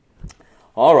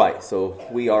All right, so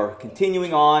we are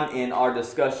continuing on in our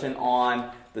discussion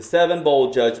on the 7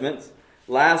 bowl judgments.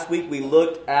 Last week we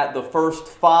looked at the first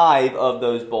 5 of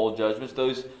those bowl judgments.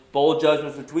 Those bowl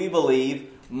judgments which we believe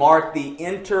mark the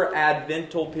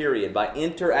inter-advental period. By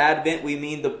inter-advent we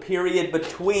mean the period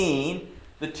between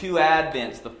the 2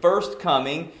 advents, the first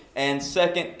coming and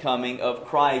second coming of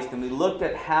Christ. And we looked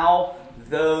at how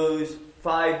those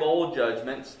 5 bowl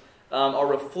judgments are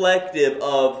reflective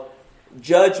of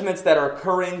judgments that are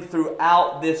occurring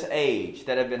throughout this age,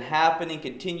 that have been happening,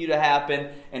 continue to happen,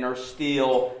 and are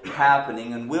still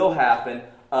happening, and will happen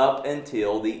up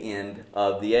until the end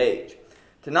of the age.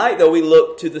 Tonight, though, we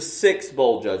look to the 6th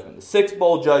bowl judgment. The 6th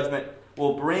bowl judgment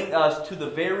will bring us to the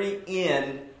very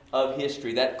end of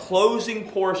history, that closing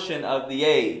portion of the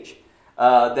age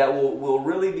that will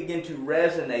really begin to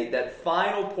resonate, that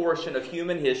final portion of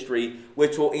human history,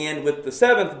 which will end with the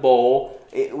 7th bowl,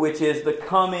 which is the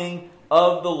coming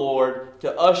of the Lord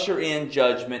to usher in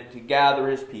judgment, to gather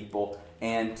His people,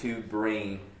 and to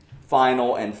bring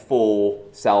final and full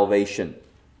salvation.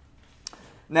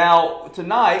 Now,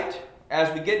 tonight,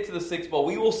 as we get to the 6th bowl,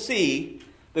 we will see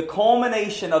the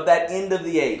culmination of that end of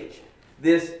the age.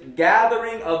 This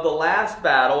gathering of the last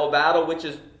battle, a battle which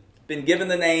has been given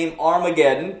the name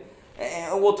Armageddon,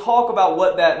 and we'll talk about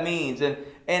what that means. And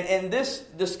this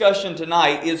discussion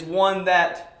tonight is one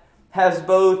that has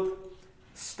both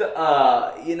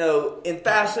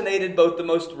fascinated both the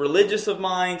most religious of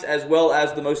minds as well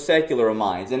as the most secular of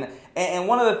minds. And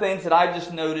one of the things that I've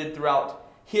just noted throughout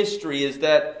history is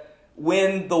that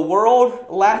when the world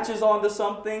latches onto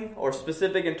something or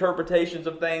specific interpretations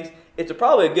of things, it's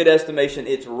probably a good estimation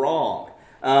it's wrong.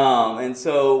 And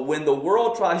so when the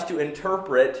world tries to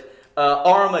interpret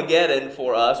Armageddon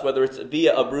for us, whether it's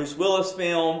via a Bruce Willis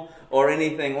film or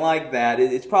anything like that,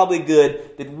 it's probably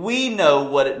good that we know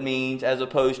what it means as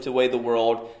opposed to the way the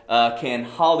world can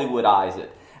Hollywoodize it.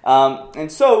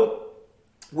 And so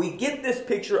we get this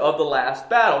picture of the last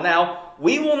battle. Now,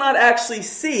 we will not actually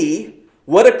see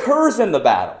what occurs in the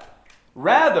battle.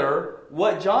 Rather,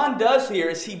 what John does here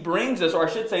is he brings us, or I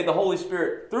should say the Holy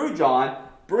Spirit through John,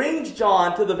 brings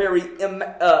John to the very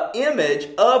image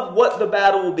of what the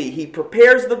battle will be. He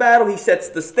prepares the battle, he sets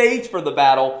the stage for the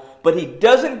battle, but he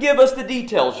doesn't give us the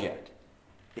details yet.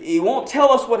 He won't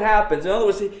tell us what happens. In other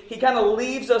words, he kind of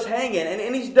leaves us hanging,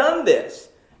 and he's done this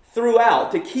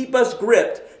throughout to keep us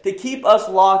gripped, to keep us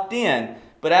locked in.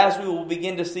 But as we will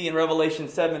begin to see in Revelation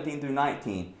 17 through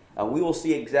 19, we will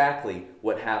see exactly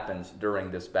what happens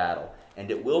during this battle. And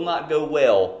it will not go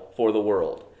well for the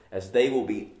world, as they will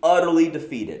be utterly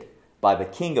defeated by the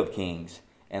King of Kings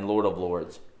and Lord of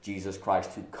Lords, Jesus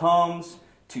Christ, who comes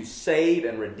to save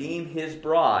and redeem His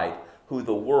bride, who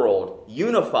the world,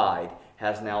 unified,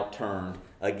 has now turned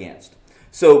against.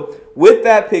 So, with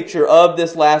that picture of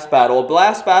this last battle,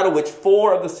 which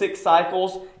 4 of the 6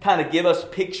 cycles kind of give us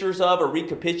pictures of or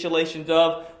recapitulations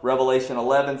of, Revelation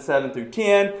 11, 7 through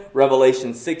 10,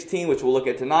 Revelation 16, which we'll look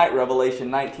at tonight, Revelation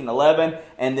 19, 11,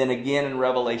 and then again in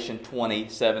Revelation 20,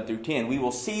 7 through 10. We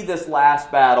will see this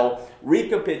last battle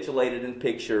recapitulated and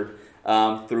pictured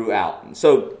throughout. And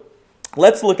so,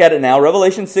 let's look at it now.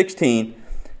 Revelation 16,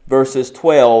 verses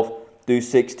 12 through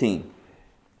 16.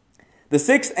 The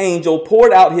 6th angel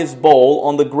poured out his bowl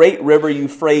on the great river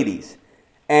Euphrates,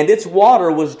 and its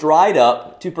water was dried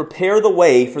up to prepare the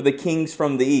way for the kings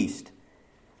from the east.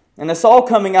 And I saw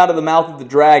coming out of the mouth of the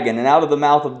dragon, and out of the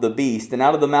mouth of the beast, and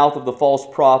out of the mouth of the false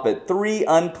prophet, 3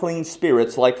 unclean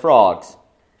spirits like frogs.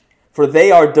 For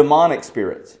they are demonic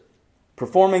spirits,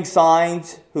 performing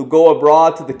signs, who go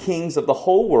abroad to the kings of the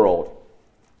whole world,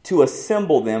 to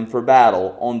assemble them for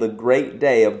battle on the great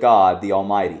day of God the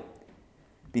Almighty.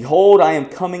 Behold, I am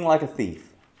coming like a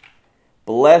thief.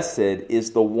 Blessed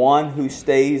is the one who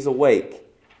stays awake,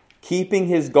 keeping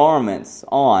his garments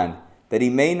on, that he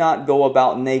may not go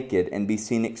about naked and be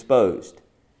seen exposed.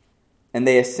 And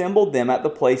they assembled them at the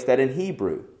place that in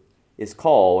Hebrew is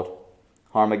called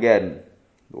Armageddon.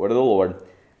 The word of the Lord.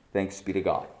 Thanks be to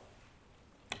God.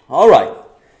 All right.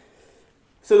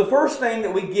 So the first thing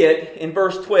that we get in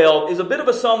verse 12 is a bit of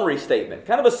a summary statement.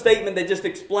 Kind of a statement that just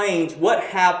explains what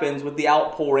happens with the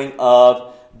outpouring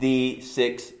of the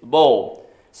 6th bowl.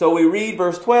 So we read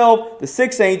verse 12, the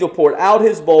 6th angel poured out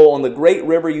his bowl on the great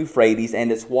river Euphrates,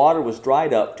 and its water was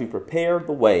dried up to prepare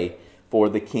the way for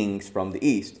the kings from the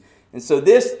east. And so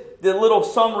the little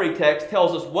summary text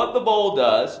tells us what the bowl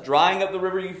does, drying up the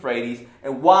river Euphrates,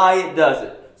 and why it does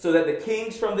it, so that the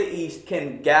kings from the east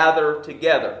can gather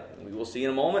together. We will see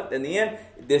in a moment, in the end,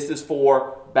 this is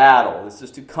for battle. This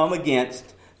is to come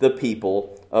against the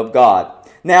people of God.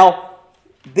 Now,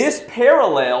 this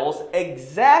parallels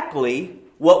exactly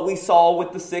what we saw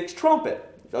with the sixth trumpet.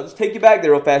 I'll just take you back there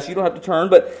real fast. You don't have to turn,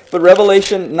 but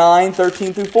Revelation 9,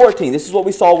 13 through 14. This is what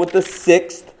we saw with the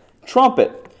sixth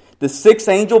trumpet. The sixth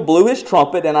angel blew his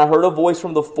trumpet, and I heard a voice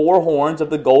from the four horns of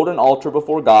the golden altar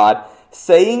before God,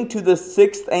 saying to the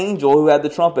sixth angel who had the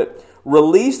trumpet,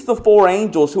 "Release the four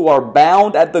angels who are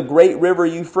bound at the great river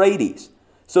Euphrates."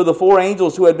 So the four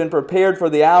angels who had been prepared for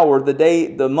the hour, the day,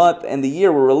 the month, and the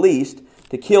year were released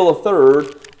to kill a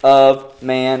third of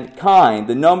mankind.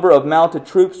 The number of mounted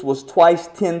troops was twice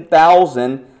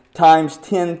 10,000 times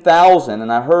 10,000.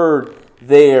 And I heard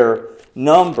their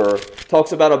number.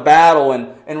 Talks about a battle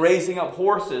and raising up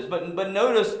horses. But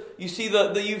notice, you see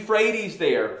the Euphrates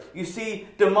there. You see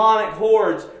demonic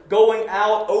hordes going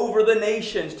out over the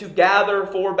nations to gather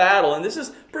for battle. And this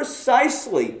is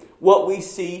precisely what we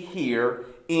see here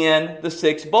in the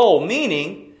sixth bowl.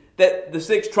 Meaning that the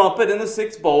sixth trumpet and the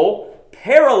sixth bowl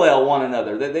parallel one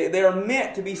another. They are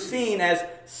meant to be seen as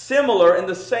similar in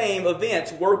the same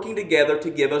events, working together to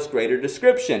give us greater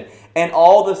description. And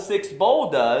all the sixth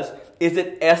bowl does is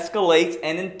it escalates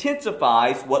and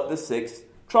intensifies what the sixth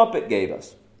trumpet gave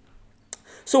us.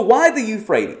 So why the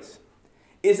Euphrates?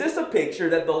 Is this a picture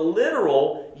that the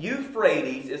literal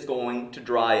Euphrates is going to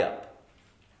dry up?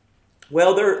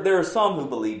 Well, there are some who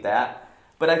believe that,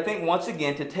 but I think once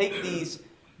again to take these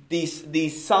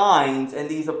signs and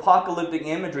these apocalyptic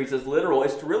imageries as literal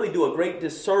is to really do a great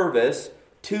disservice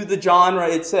to the genre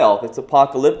itself. It's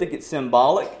apocalyptic, it's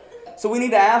symbolic. So we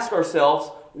need to ask ourselves,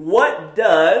 what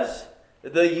does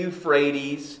the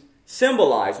Euphrates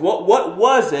symbolize? What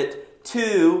was it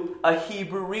to a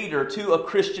Hebrew reader, to a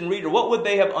Christian reader? What would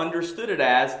they have understood it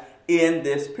as in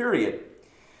this period?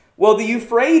 Well, the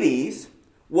Euphrates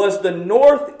was the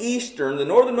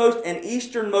northernmost and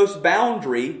easternmost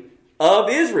boundary of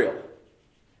Israel.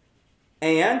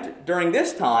 And during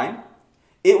this time,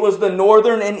 it was the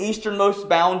northern and easternmost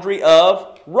boundary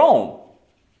of Rome.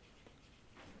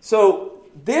 So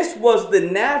this was the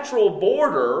natural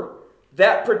border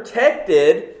that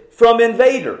protected from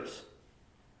invaders.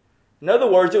 In other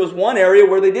words, it was one area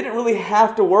where they didn't really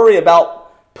have to worry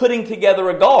about putting together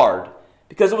a guard,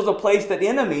 because it was a place that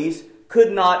enemies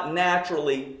could not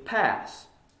naturally pass.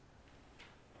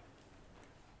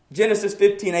 Genesis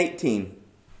 15:18.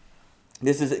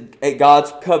 This is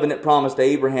God's covenant promise to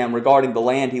Abraham regarding the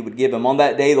land he would give him. On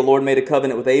that day the Lord made a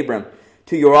covenant with Abram.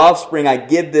 To your offspring I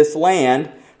give this land,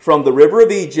 from the river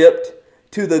of Egypt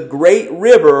to the great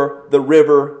river, the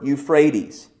river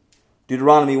Euphrates.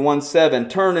 Deuteronomy 1:7.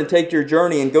 Turn and take your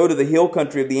journey and go to the hill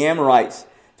country of the Amorites,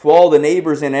 to all the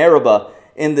neighbors in Arabah,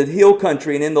 in the hill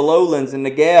country and in the lowlands, in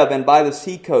Negev and by the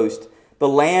seacoast, the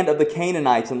land of the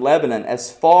Canaanites in Lebanon,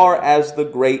 as far as the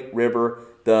great river,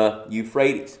 the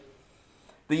Euphrates.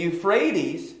 The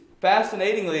Euphrates,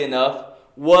 fascinatingly enough,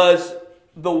 was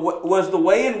the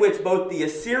way in which both the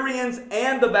Assyrians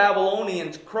and the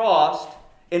Babylonians crossed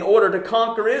in order to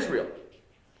conquer Israel.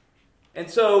 And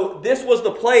so this was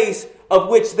the place of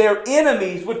which their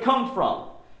enemies would come from.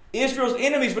 Israel's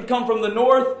enemies would come from the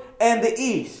north and the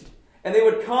east. And they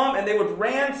would come and they would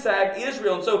ransack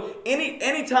Israel. And so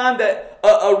any time that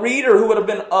a reader who would have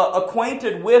been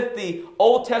acquainted with the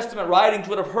Old Testament writings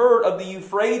would have heard of the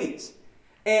Euphrates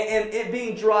and it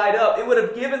being dried up, it would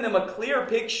have given them a clear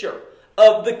picture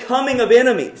of the coming of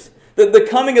enemies. The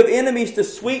coming of enemies to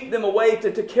sweep them away,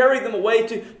 to carry them away,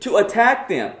 to attack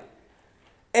them.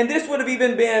 And this would have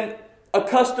even been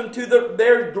accustomed to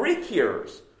their Greek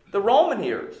hearers, the Roman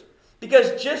hearers.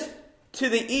 Because just to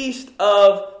the east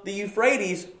of the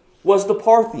Euphrates was the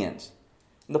Parthians.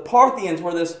 And the Parthians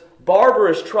were this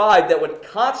barbarous tribe that would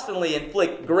constantly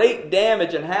inflict great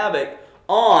damage and havoc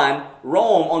on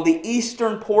Rome, on the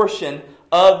eastern portion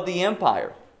of the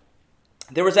empire.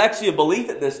 There was actually a belief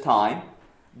at this time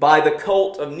by the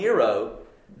cult of Nero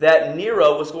that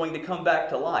Nero was going to come back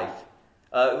to life.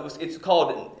 It's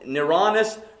called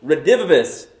Neronus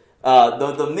Redivivus,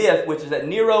 the myth, which is that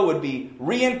Nero would be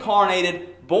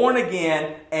reincarnated, born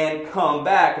again, and come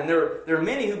back. And there are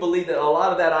many who believe that a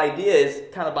lot of that idea is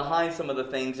kind of behind some of the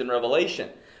things in Revelation.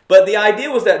 But the idea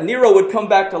was that Nero would come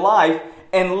back to life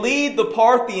and lead the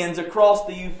Parthians across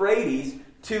the Euphrates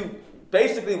to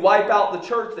basically wipe out the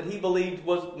church that he believed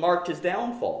marked his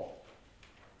downfall.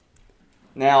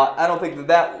 Now, I don't think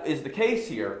that is the case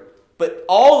here, but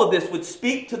all of this would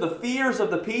speak to the fears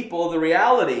of the people, the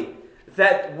reality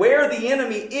that where the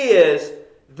enemy is,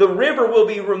 the river will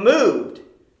be removed.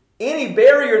 Any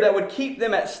barrier that would keep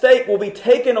them at stake will be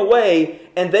taken away,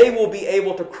 and they will be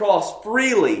able to cross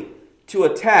freely to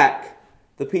attack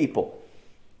the people.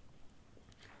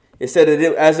 It said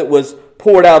that as it was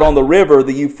poured out on the river,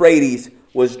 the Euphrates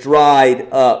was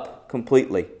dried up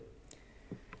completely.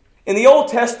 In the Old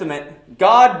Testament,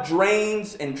 God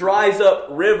drains and dries up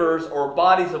rivers or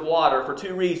bodies of water for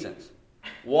two reasons.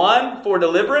 One, for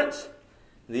deliverance.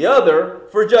 The other,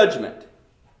 for judgment.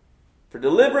 For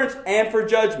deliverance and for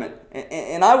judgment.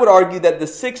 And I would argue that the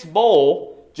sixth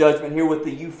bowl judgment here with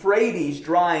the Euphrates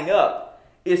drying up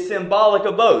is symbolic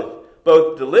of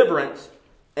both deliverance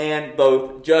and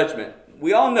both judgment.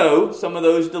 We all know some of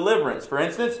those deliverance. For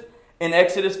instance, in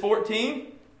Exodus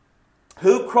 14,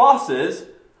 who crosses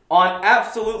on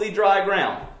absolutely dry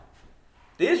ground?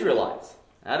 The Israelites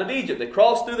out of Egypt. They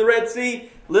crossed through the Red Sea.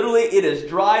 Literally, it is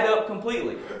dried up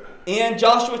completely. In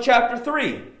Joshua chapter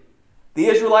 3, the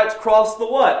Israelites crossed the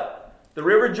what? The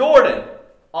River Jordan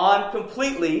on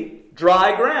completely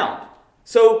dry ground.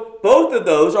 So both of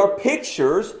those are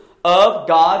pictures of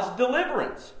God's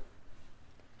deliverance.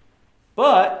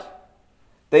 But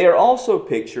they are also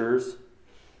pictures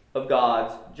of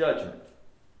God's judgment.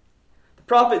 The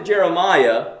prophet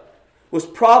Jeremiah was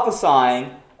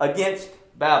prophesying against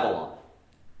Babylon,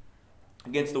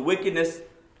 against the wickedness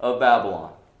of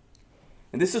Babylon.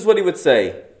 And this is what he would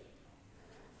say.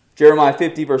 Jeremiah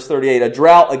 50 verse 38, a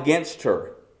drought against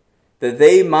her, that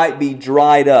they might be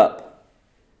dried up,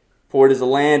 for it is a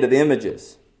land of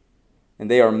images, and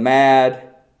they are mad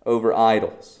over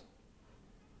idols.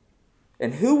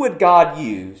 And who would God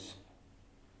use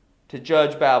to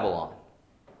judge Babylon?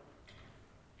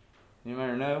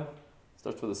 Anybody know?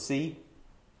 Starts with a C.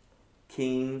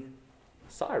 King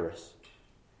Cyrus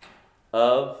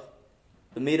of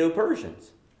the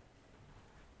Medo-Persians.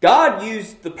 God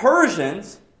used the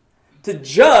Persians to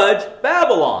judge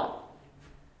Babylon.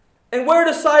 And where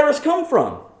does Cyrus come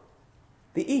from?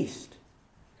 The east.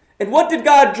 And what did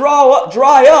God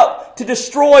dry up to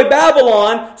destroy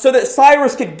Babylon so that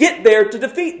Cyrus could get there to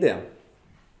defeat them?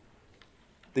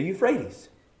 The Euphrates.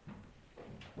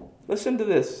 Listen to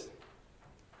this.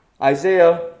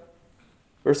 Isaiah,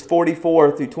 verse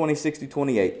 44 through 26 to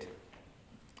 28.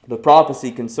 The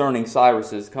prophecy concerning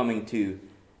Cyrus's coming to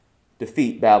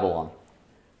defeat Babylon.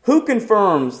 Who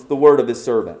confirms the word of his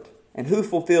servant? And who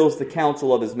fulfills the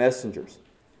counsel of his messengers?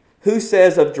 Who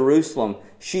says of Jerusalem,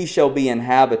 she shall be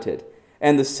inhabited,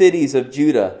 and the cities of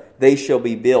Judah, they shall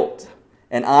be built,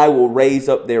 and I will raise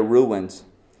up their ruins?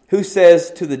 Who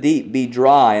says to the deep, be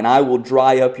dry, and I will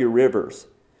dry up your rivers?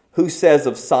 Who says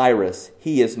of Cyrus,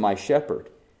 he is my shepherd,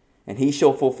 and he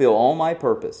shall fulfill all my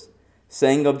purpose,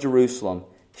 saying of Jerusalem,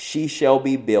 she shall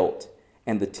be built,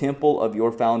 and the temple of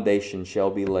your foundation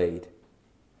shall be laid.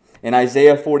 In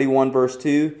Isaiah 41 verse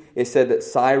 2, it said that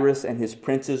Cyrus and his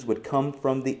princes would come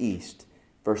from the east.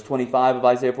 Verse 25 of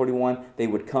Isaiah 41, they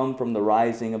would come from the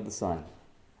rising of the sun.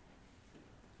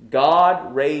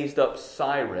 God raised up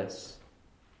Cyrus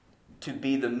to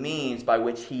be the means by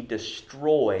which he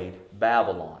destroyed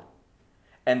Babylon.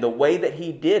 And the way that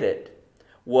he did it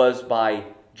was by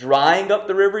drying up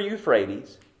the river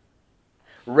Euphrates,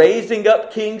 raising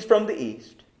up kings from the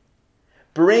east,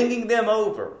 bringing them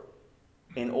over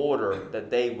in order that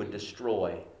they would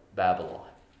destroy Babylon.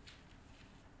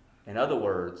 In other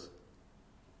words,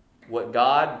 what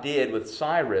God did with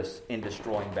Cyrus in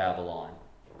destroying Babylon,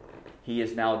 he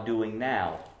is now doing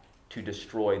now to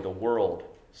destroy the world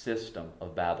system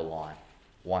of Babylon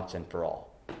once and for all.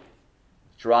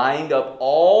 Drying up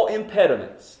all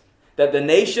impediments that the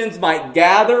nations might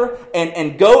gather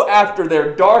and go after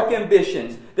their dark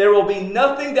ambitions. There will be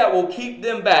nothing that will keep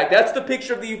them back. That's the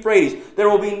picture of the Euphrates. There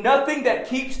will be nothing that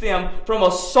keeps them from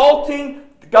assaulting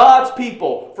God's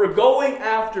people, for going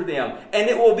after them. And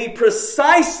it will be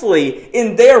precisely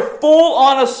in their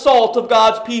full-on assault of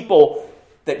God's people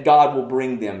that God will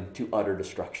bring them to utter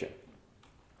destruction.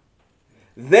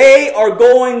 They are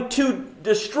going to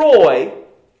destroy,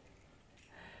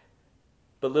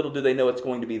 but little do they know it's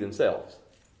going to be themselves.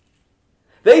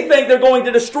 They think they're going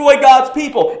to destroy God's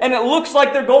people, and it looks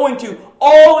like they're going to.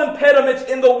 All impediments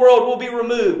in the world will be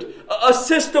removed. A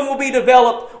system will be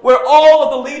developed where all of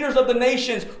the leaders of the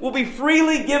nations will be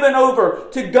freely given over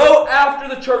to go after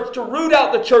the church, to root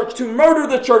out the church, to murder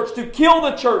the church, to kill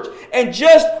the church. And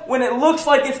just when it looks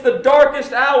like it's the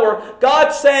darkest hour,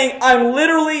 God's saying, I'm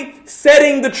literally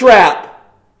setting the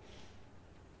trap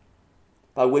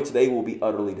by which they will be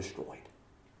utterly destroyed.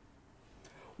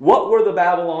 What were the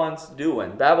Babylonians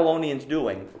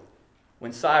doing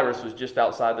when Cyrus was just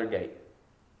outside their gate?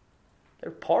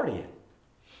 They're partying.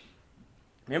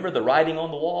 Remember the writing on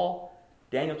the wall?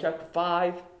 Daniel chapter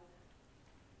 5.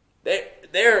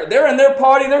 They're in their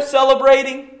party. They're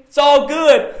celebrating. It's all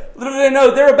good. Little do they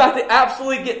know they're about to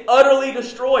absolutely get utterly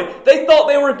destroyed. They thought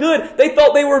they were good. They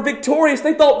thought they were victorious.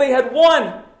 They thought they had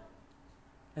won.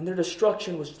 And their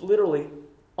destruction was literally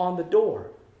on the door.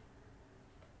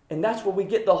 And that's where we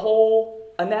get the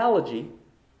whole analogy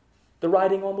the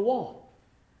writing on the wall.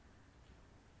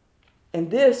 And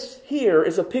this here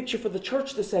is a picture for the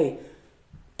church to say,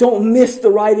 don't miss the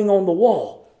writing on the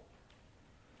wall.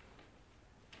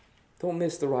 Don't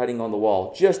miss the writing on the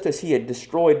wall. Just as he had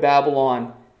destroyed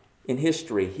Babylon in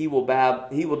history, he will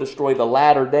destroy the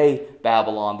latter-day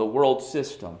Babylon, the world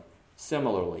system,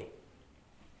 similarly.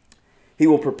 He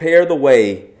will prepare the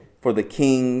way for the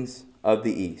kings of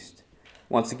the east.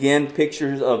 Once again,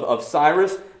 pictures of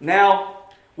Cyrus. Now,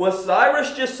 was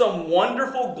Cyrus just some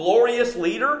wonderful, glorious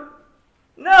leader?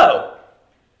 No.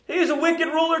 He was a wicked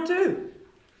ruler too.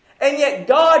 And yet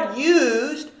God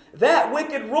used that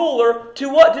wicked ruler to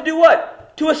what? To do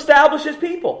what? To establish his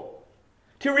people.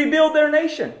 To rebuild their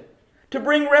nation. To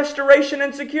bring restoration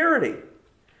and security.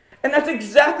 And that's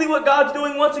exactly what God's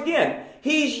doing once again.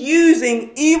 He's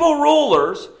using evil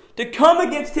rulers to come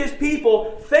against his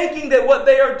people, thinking that what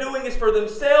they are doing is for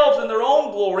themselves and their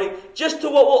own glory, just to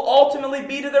what will ultimately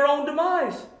be to their own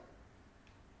demise.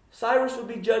 Cyrus would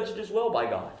be judged as well by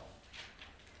God.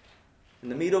 And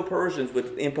the Medo-Persians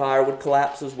empire would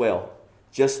collapse as well,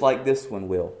 just like this one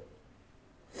will.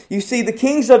 You see, the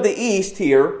kings of the east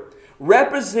here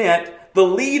represent the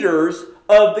leaders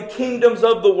of the kingdoms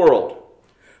of the world,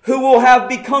 who will have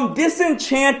become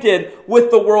disenchanted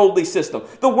with the worldly system.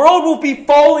 The world will be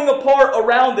falling apart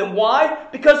around them. Why?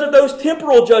 Because of those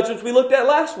temporal judgments we looked at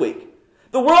last week.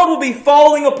 The world will be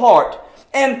falling apart.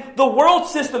 And the world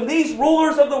system, these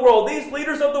rulers of the world, these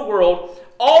leaders of the world,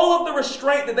 all of the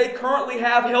restraint that they currently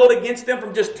have held against them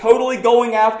from just totally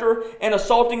going after and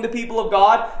assaulting the people of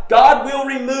God, God will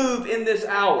remove in this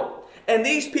hour. And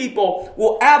these people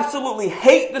will absolutely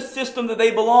hate the system that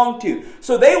they belong to.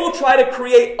 So they will try to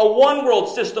create a one world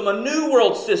system, a new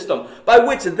world system, by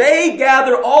which they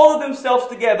gather all of themselves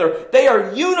together. They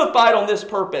are unified on this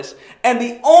purpose. And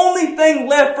the only thing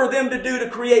left for them to do to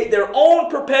create their own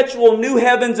perpetual new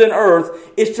heavens and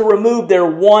earth is to remove their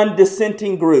one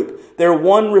dissenting group, their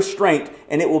one restraint,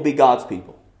 and it will be God's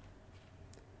people.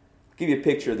 I'll give you a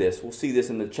picture of this. We'll see this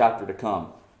in the chapter to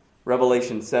come.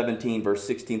 Revelation 17, verse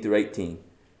 16 through 18.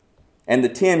 And the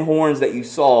 10 horns that you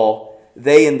saw,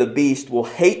 they and the beast will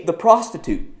hate the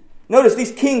prostitute. Notice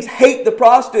these kings hate the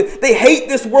prostitute. They hate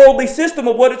this worldly system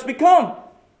of what it's become.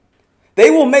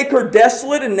 They will make her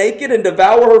desolate and naked and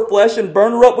devour her flesh and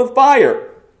burn her up with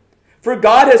fire. For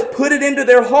God has put it into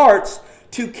their hearts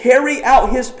to carry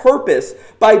out his purpose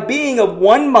by being of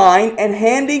one mind and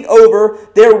handing over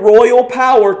their royal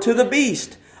power to the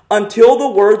beast until the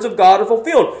words of God are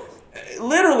fulfilled.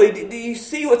 Literally, do you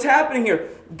see what's happening here?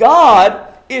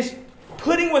 God is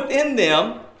putting within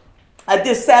them a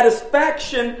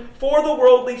dissatisfaction for the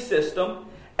worldly system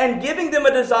and giving them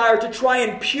a desire to try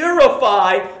and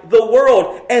purify the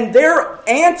world. And their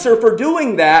answer for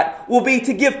doing that will be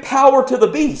to give power to the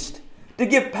beast, to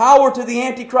give power to the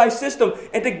Antichrist system,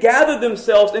 and to gather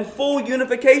themselves in full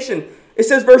unification. It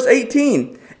says, verse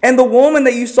 18, and the woman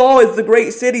that you saw is the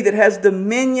great city that has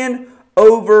dominion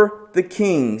over the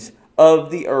kings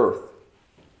of the earth.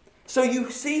 So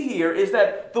you see here is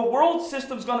that the world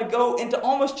system is going to go into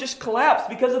almost just collapse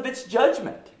because of its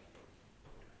judgment.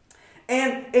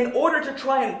 And in order to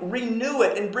try and renew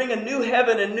it and bring a new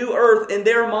heaven and new earth in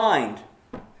their mind,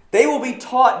 they will be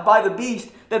taught by the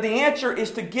beast that the answer is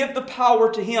to give the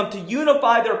power to him, to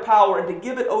unify their power and to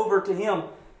give it over to him,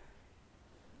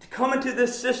 to come into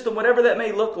this system, whatever that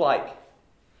may look like.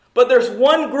 But there's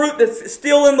one group that's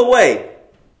still in the way.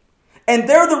 And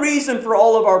they're the reason for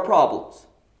all of our problems.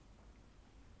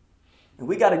 And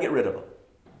we got to get rid of them.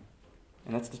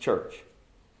 And that's the church.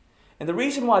 And the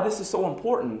reason why this is so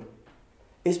important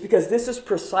is because this is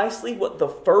precisely what the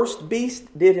first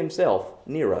beast did himself,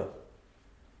 Nero.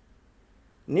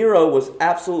 Nero was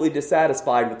absolutely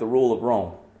dissatisfied with the rule of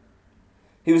Rome.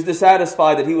 He was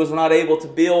dissatisfied that he was not able to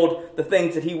build the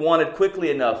things that he wanted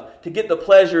quickly enough, to get the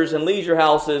pleasures and leisure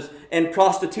houses and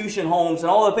prostitution homes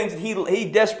and all the things that he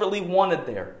desperately wanted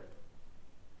there.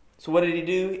 So what did he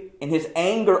do? In his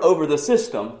anger over the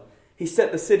system, he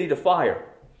set the city to fire.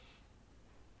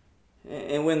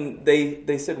 And when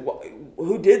they said,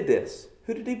 who did this?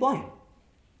 Who did he blame?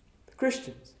 The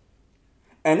Christians.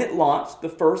 And it launched the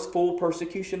first full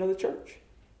persecution of the church.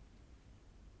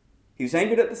 He was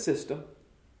angered at the system,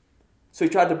 so he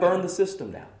tried to burn the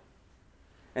system down.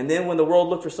 And then when the world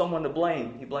looked for someone to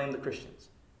blame, he blamed the Christians.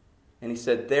 And he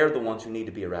said, they're the ones who need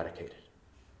to be eradicated.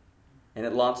 And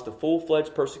it launched the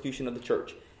full-fledged persecution of the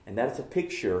church. And that's a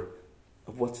picture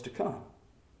of what's to come.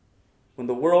 When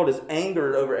the world is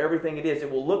angered over everything it is,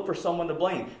 it will look for someone to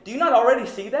blame. Do you not already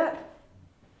see that?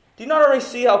 Do you not already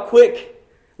see how quick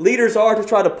leaders are to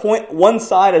try to point one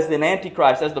side as the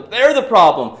Antichrist, as they're the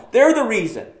problem, they're the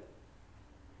reason?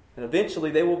 And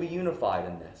eventually they will be unified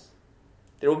in this.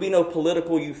 There will be no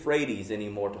political Euphrates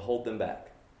anymore to hold them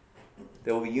back.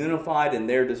 They will be unified in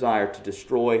their desire to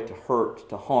destroy, to hurt,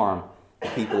 to harm the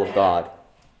people of God.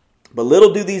 But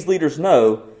little do these leaders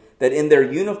know that in their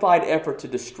unified effort to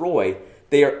destroy,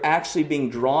 they are actually being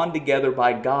drawn together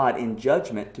by God in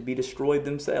judgment to be destroyed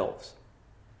themselves.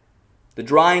 The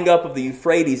drying up of the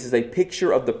Euphrates is a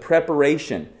picture of the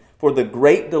preparation for the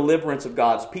great deliverance of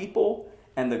God's people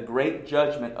and the great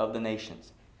judgment of the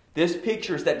nations. This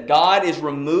pictures that God is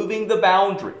removing the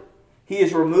boundary. He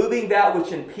is removing that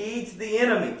which impedes the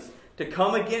enemies to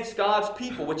come against God's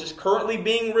people, which is currently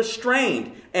being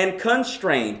restrained and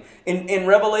constrained. In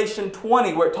Revelation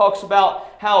 20, where it talks about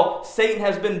how Satan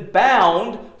has been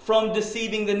bound from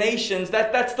deceiving the nations,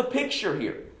 that's the picture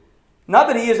here. Not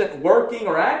that he isn't working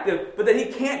or active, but that he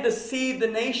can't deceive the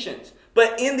nations.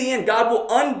 But in the end, God will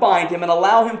unbind him and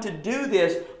allow him to do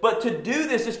this. But to do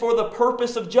this is for the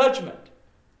purpose of judgment.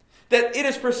 That it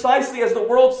is precisely as the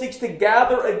world seeks to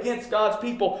gather against God's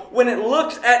people, when it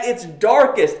looks at its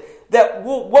darkest, that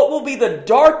what will be the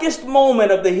darkest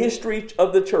moment of the history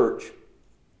of the church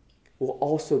will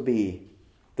also be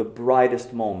the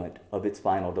brightest moment of its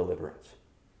final deliverance.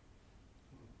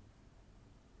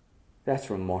 That's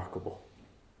remarkable.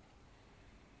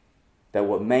 That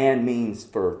what man means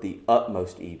for the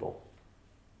utmost evil,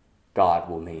 God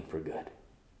will mean for good.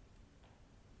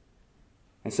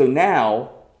 And so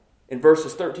now, in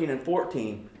verses 13 and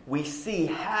 14, we see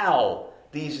how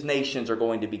these nations are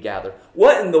going to be gathered.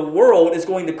 What in the world is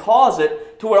going to cause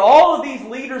it to where all of these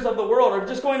leaders of the world are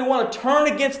just going to want to turn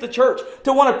against the church,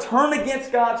 to want to turn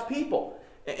against God's people?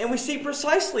 And we see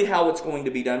precisely how it's going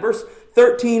to be done. Verse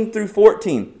 13 through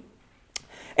 14.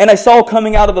 And I saw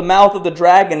coming out of the mouth of the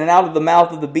dragon, and out of the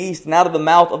mouth of the beast, and out of the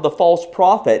mouth of the false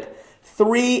prophet,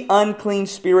 3 unclean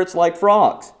spirits like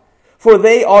frogs. For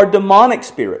they are demonic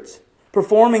spirits,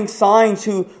 performing signs,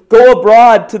 who go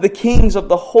abroad to the kings of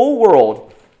the whole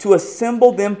world to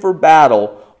assemble them for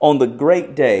battle on the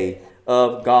great day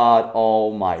of God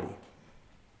Almighty.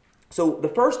 So the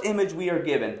first image we are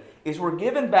given is we're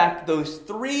given back those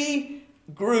 3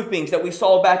 groupings that we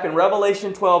saw back in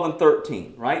Revelation 12 and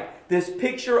 13, right? This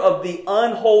picture of the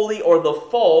unholy or the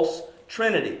false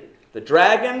Trinity. The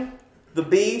dragon, the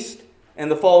beast,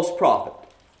 and the false prophet.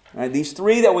 Right? These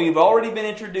 3 that we've already been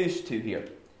introduced to here.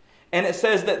 And it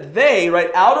says that they,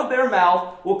 right, out of their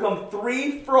mouth will come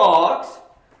 3 frogs,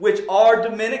 which are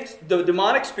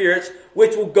demonic spirits,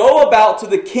 which will go about to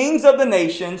the kings of the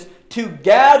nations to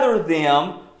gather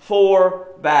them for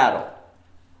battle.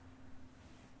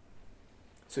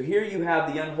 So here you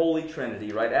have the unholy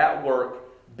Trinity, right, at work,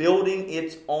 building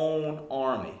its own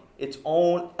army, its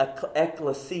own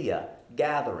ecclesia,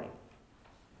 gathering.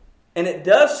 And it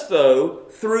does so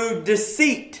through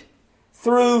deceit,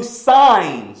 through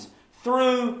signs,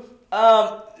 through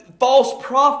false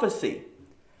prophecy.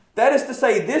 That is to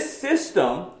say, this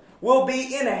system will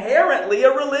be inherently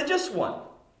a religious one.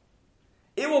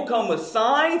 It will come with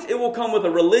signs, it will come with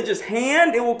a religious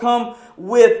hand, it will come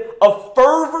with a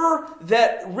fervor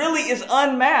that really is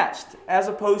unmatched, as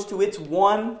opposed to its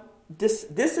one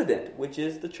dissident, which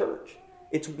is the church.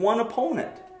 Its one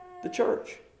opponent, the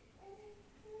church.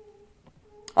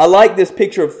 I like this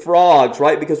picture of frogs,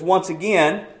 right? Because once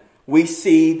again, we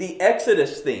see the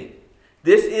Exodus theme.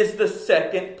 This is the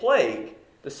second plague.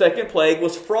 The second plague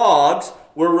was frogs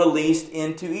were released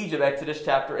into Egypt. Exodus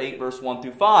chapter 8, verse 1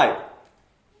 through 5.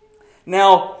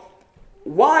 Now,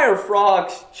 why are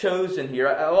frogs chosen here?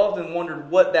 I've often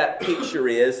wondered what that picture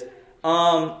is.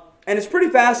 And it's pretty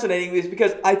fascinating is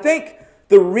because I think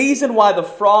the reason why the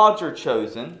frogs are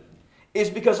chosen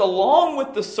is because along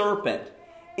with the serpent,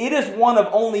 it is one of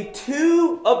only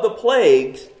 2 of the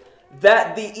plagues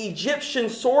that the Egyptian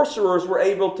sorcerers were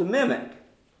able to mimic.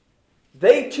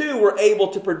 They too were able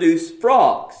to produce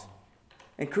frogs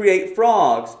and create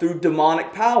frogs through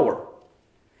demonic power.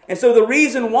 And so the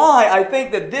reason why I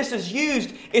think that this is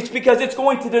used, it's because it's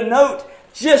going to denote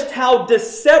just how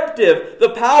deceptive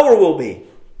the power will be.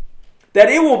 That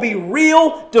it will be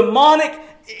real, demonic,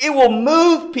 it will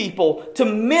move people to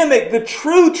mimic the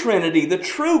true Trinity, the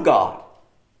true God.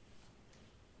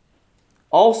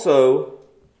 Also,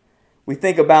 we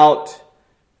think about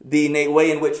the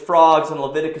way in which frogs in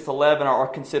Leviticus 11 are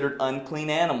considered unclean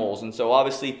animals. And so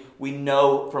obviously we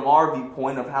know from our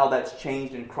viewpoint of how that's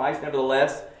changed in Christ.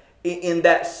 Nevertheless, in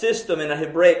that system, in a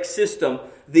Hebraic system,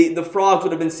 the frogs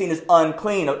would have been seen as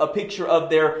unclean, a picture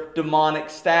of their demonic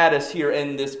status here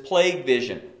in this plague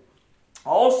vision.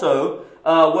 Also,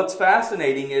 what's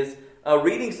fascinating is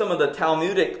reading some of the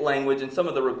Talmudic language and some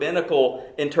of the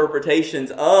rabbinical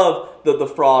interpretations of the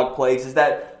frog plagues is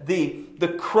that the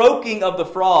croaking of the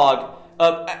frog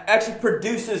actually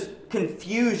produces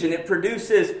confusion. It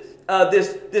produces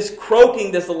this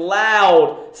croaking, this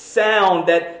loud sound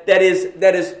that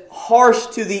is harsh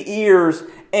to the ears,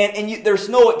 and there's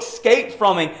no escape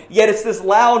from it. Yet it's this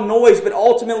loud noise, but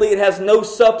ultimately it has no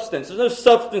substance. There's no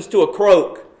substance to a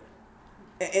croak.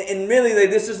 And really,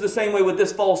 this is the same way with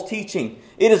this false teaching.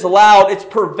 It is loud, it's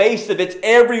pervasive, it's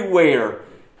everywhere,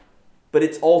 but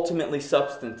it's ultimately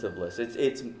substantiveless.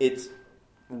 It's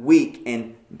weak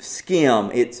and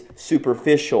skim. It's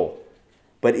superficial.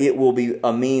 But it will be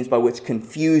a means by which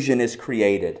confusion is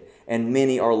created and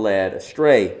many are led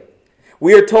astray.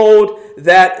 We are told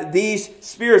that these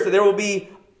spirits, that there will be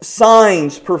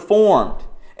signs performed.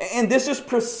 And this is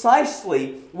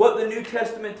precisely what the New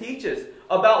Testament teaches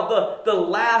about the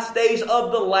last days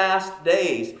of the last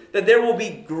days. That there will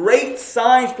be great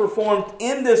signs performed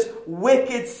in this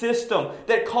wicked system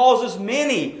that causes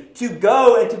many to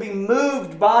go and to be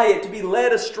moved by it, to be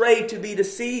led astray, to be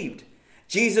deceived.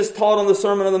 Jesus taught on the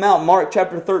Sermon on the Mount, Mark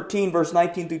chapter 13, verse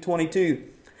 19 through 22.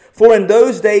 For in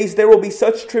those days there will be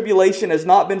such tribulation as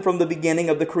not been from the beginning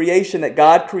of the creation that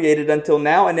God created until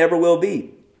now and never will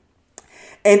be.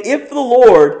 And if the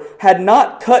Lord had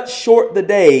not cut short the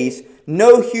days,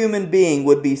 no human being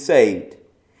would be saved.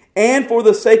 And for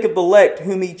the sake of the elect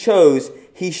whom He chose,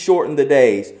 He shortened the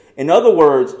days. In other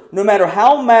words, no matter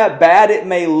how bad it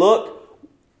may look,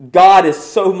 God is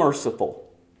so merciful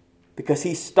because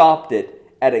He stopped it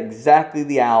at exactly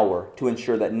the hour to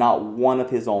ensure that not one of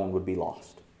His own would be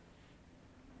lost.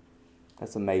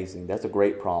 That's amazing. That's a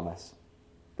great promise.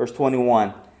 Verse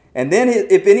 21. And then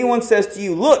if anyone says to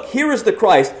you, look, here is the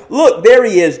Christ. Look, there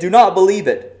He is. Do not believe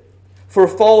it. For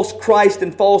false Christ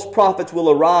and false prophets will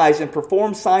arise and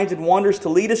perform signs and wonders to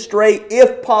lead astray,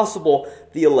 if possible,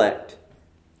 the elect.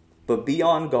 But be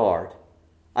on guard.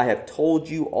 I have told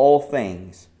you all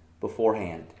things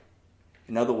beforehand.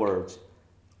 In other words,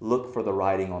 look for the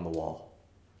writing on the wall.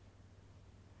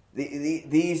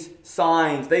 These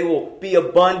signs, they will be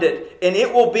abundant. And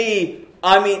it will be,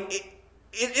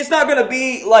 it's not going to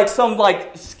be like some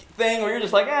thing where you're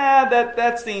just like,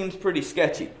 that seems pretty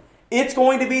sketchy. It's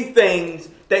going to be things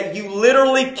that you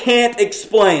literally can't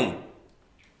explain.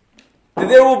 And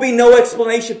there will be no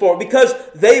explanation for it because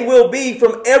they will be,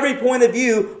 from every point of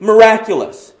view,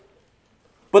 miraculous.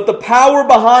 But the power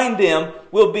behind them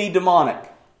will be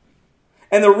demonic.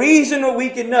 And the reason that we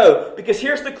can know, because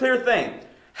here's the clear thing.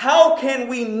 How can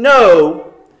we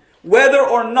know whether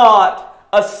or not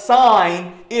a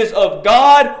sign is of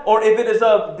God or if it is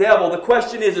of the devil? The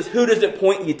question is who does it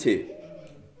point you to?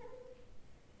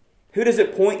 Who does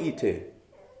it point you to?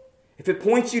 If it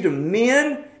points you to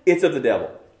men, it's of the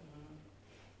devil.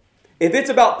 If it's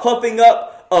about puffing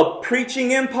up a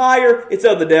preaching empire, it's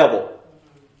of the devil.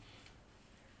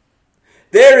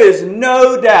 There is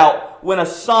no doubt when a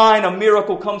sign, a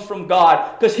miracle comes from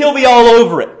God, because He'll be all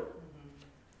over it.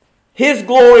 His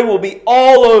glory will be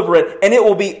all over it, and it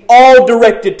will be all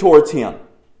directed towards Him.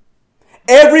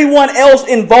 Everyone else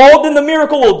involved in the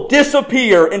miracle will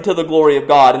disappear into the glory of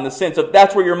God, in the sense of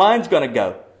that's where your mind's going to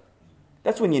go.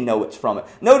 That's when you know it's from it.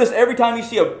 Notice every time you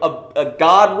see a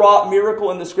God-wrought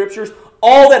miracle in the Scriptures,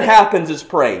 all that happens is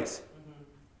praise.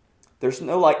 There's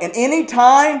no and any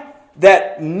time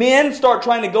that men start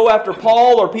trying to go after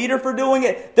Paul or Peter for doing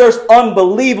it, there's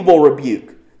unbelievable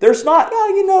rebuke. There's not,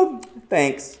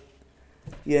 thanks.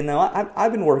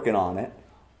 I've been working on it.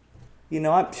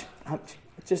 I'm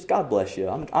just, God bless you.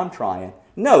 I'm trying.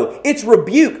 No, it's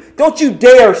rebuke. Don't you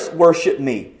dare worship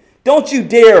me. Don't you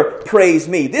dare praise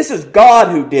me. This is God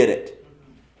who did it.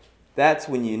 That's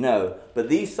when you know. But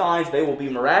these signs, they will be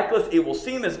miraculous. It will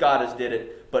seem as God has did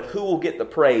it. But who will get the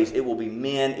praise? It will be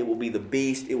men. It will be the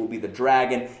beast. It will be the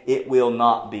dragon. It will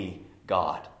not be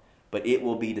God. But it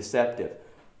will be deceptive.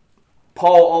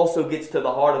 Paul also gets to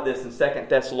the heart of this in 2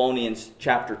 Thessalonians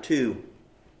chapter 2.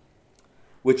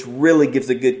 Which really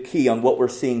gives a good key on what we're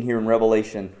seeing here in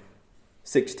Revelation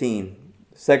 16.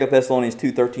 2 Thessalonians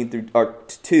 3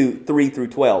 through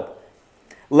 12.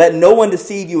 Let no one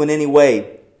deceive you in any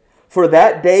way, for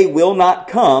that day will not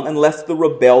come unless the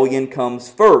rebellion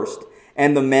comes first,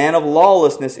 and the man of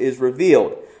lawlessness is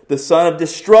revealed, the son of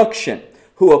destruction,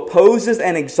 who opposes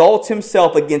and exalts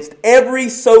himself against every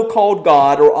so-called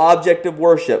God or object of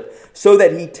worship, so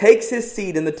that he takes his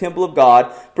seat in the temple of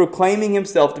God, proclaiming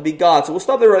himself to be God. So we'll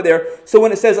stop there right there. So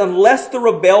when it says, unless the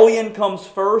rebellion comes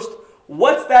first,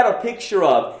 what's that a picture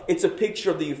of? It's a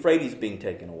picture of the Euphrates being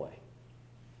taken away.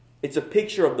 It's a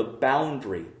picture of the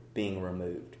boundary being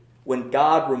removed. When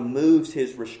God removes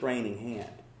His restraining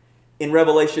hand. In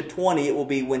Revelation 20, it will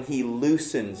be when he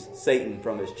loosens Satan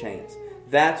from his chains.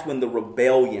 That's when the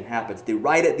rebellion happens,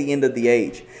 right at the end of the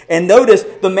age. And notice,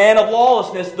 the man of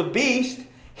lawlessness, the beast,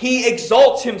 he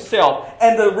exalts himself.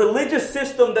 And the religious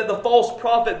system that the false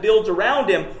prophet builds around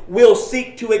him will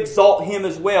seek to exalt him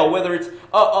as well. Whether it's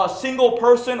a single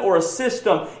person or a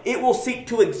system, it will seek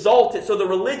to exalt it. So the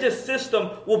religious system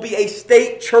will be a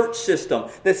state church system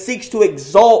that seeks to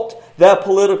exalt that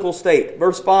political state.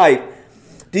 Verse 5,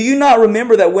 do you not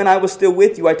remember that when I was still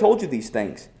with you, I told you these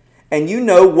things? And you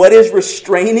know what is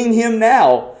restraining him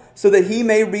now, so that he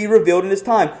may be revealed in his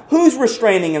time. Who's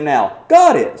restraining him now?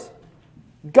 God is.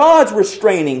 God's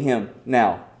restraining him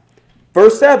now.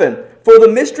 Verse 7, for the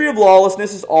mystery of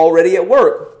lawlessness is already at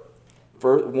work.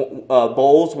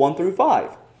 Bowls 1 through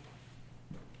 5.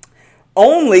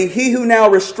 Only he who now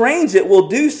restrains it will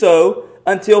do so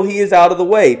until he is out of the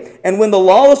way. And when the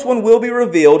lawless one will be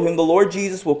revealed, whom the Lord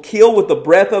Jesus will kill with the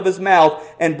breath of his mouth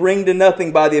and bring to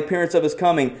nothing by the appearance of his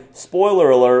coming.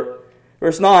 Spoiler alert.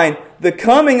 Verse 9, the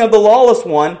coming of the lawless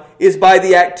one is by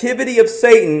the activity of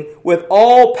Satan with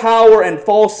all power and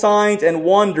false signs and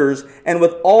wonders and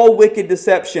with all wicked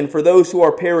deception for those who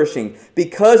are perishing,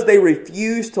 because they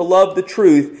refuse to love the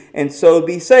truth and so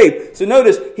be saved. So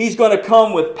notice, he's going to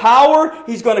come with power,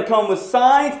 he's going to come with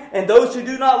signs, and those who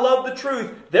do not love the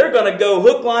truth, they're going to go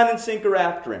hook, line, and sinker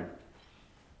after him.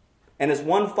 And as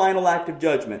one final act of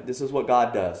judgment, this is what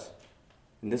God does.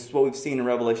 And this is what we've seen in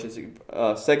Revelation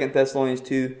 2 Thessalonians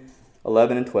 2,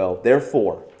 11 and 12.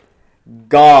 Therefore,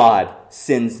 God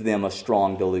sends them a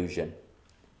strong delusion,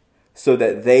 so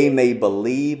that they may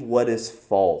believe what is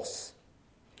false,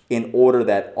 in order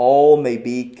that all may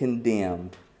be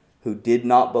condemned who did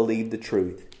not believe the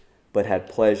truth, but had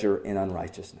pleasure in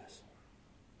unrighteousness.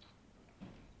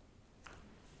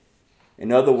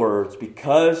 In other words,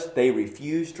 because they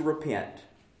refused to repent.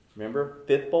 Remember,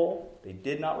 fifth bowl? They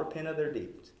did not repent of their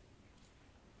deeds.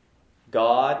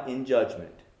 God, in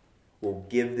judgment, will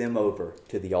give them over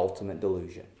to the ultimate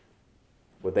delusion,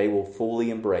 where they will fully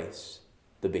embrace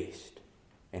the beast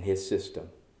and his system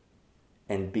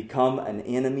and become an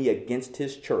enemy against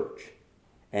his church,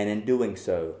 and in doing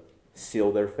so,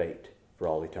 seal their fate for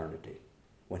all eternity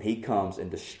when he comes and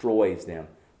destroys them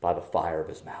by the fire of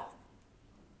his mouth.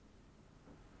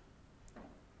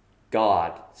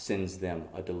 God sends them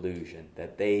a delusion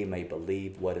that they may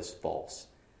believe what is false.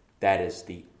 That is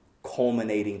the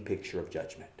culminating picture of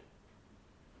judgment.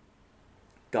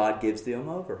 God gives them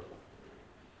over.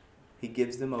 He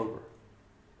gives them over.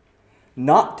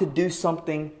 Not to do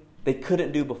something they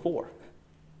couldn't do before.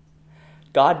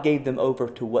 God gave them over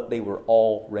to what they were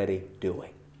already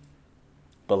doing.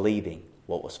 Believing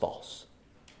what was false.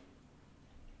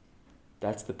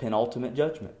 That's the penultimate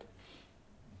judgment.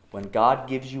 When God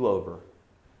gives you over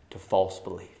to false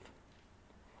belief.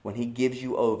 When he gives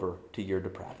you over to your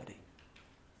depravity.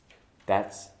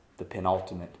 That's the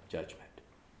penultimate judgment.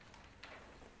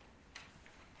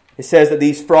 It says that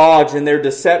these frogs and their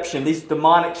deception, these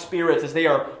demonic spirits, as they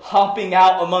are hopping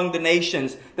out among the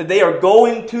nations, that they are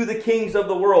going to the kings of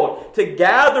the world to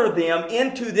gather them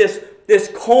into this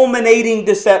culminating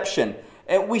deception.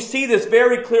 And we see this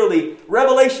very clearly.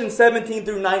 Revelation 17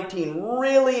 through 19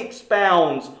 really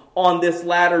expounds on this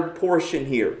latter portion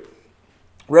here.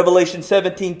 Revelation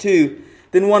 17:2.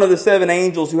 Then one of the seven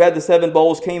angels who had the seven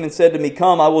bowls came and said to me,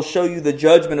 come, I will show you the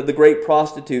judgment of the great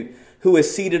prostitute, who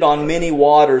is seated on many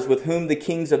waters, with whom the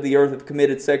kings of the earth have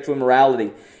committed sexual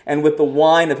immorality, and with the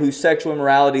wine of whose sexual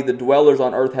immorality the dwellers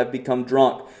on earth have become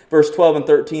drunk. Verse 12 and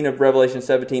 13 of Revelation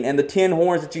 17. And the 10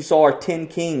 horns that you saw are 10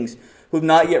 kings, who have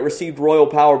not yet received royal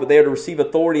power, but they are to receive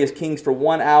authority as kings for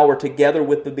 1 hour together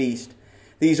with the beast.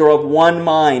 These are of one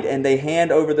mind, and they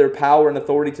hand over their power and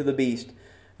authority to the beast.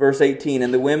 Verse 18,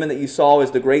 and the women that you saw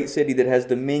is the great city that has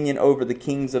dominion over the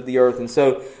kings of the earth. And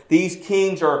so these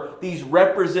kings are these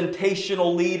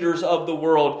representational leaders of the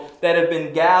world that have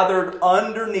been gathered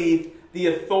underneath the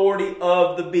authority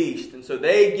of the beast. And so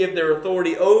they give their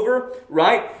authority over,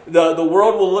 right? The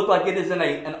world will look like it is in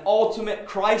an ultimate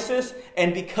crisis.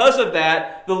 And because of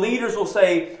that, the leaders will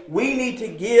say, we need to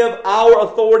give our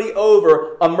authority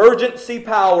over, emergency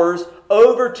powers,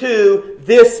 over to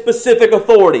this specific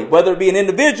authority, whether it be an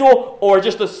individual or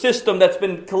just a system that's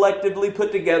been collectively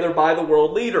put together by the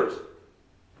world leaders.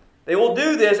 They will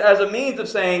do this as a means of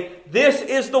saying, this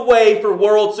is the way for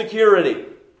world security.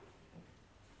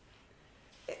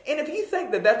 And if you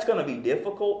think that that's going to be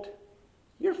difficult,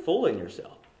 you're fooling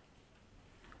yourself.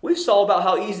 We saw about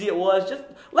how easy it was. Just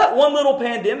let one little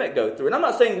pandemic go through. And I'm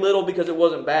not saying little because it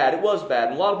wasn't bad. It was bad.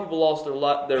 And a lot of people lost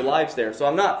their lives there. So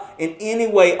I'm not in any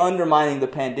way undermining the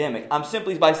pandemic. I'm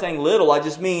simply by saying little, I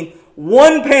just mean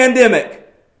one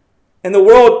pandemic And the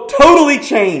world totally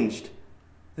changed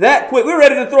that quick. We were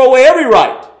ready to throw away every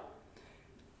right.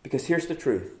 Because here's the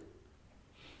truth.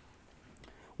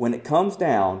 When it comes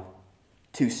down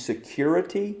to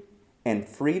security and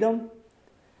freedom,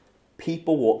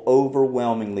 people will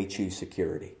overwhelmingly choose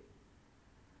security.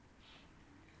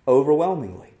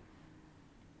 Overwhelmingly.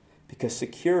 Because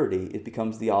security, it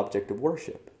becomes the object of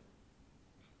worship.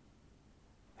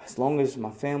 As long as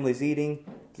my family's eating,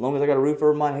 as long as I got a roof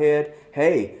over my head,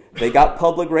 hey, they got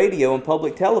public radio and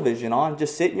public television on.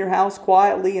 Just sit in your house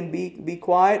quietly and be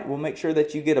quiet. We'll make sure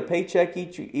that you get a paycheck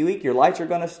each week. Your lights are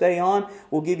going to stay on.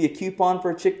 We'll give you a coupon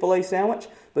for a Chick-fil-A sandwich.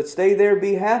 But stay there,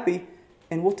 be happy,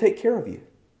 and we'll take care of you.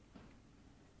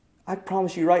 I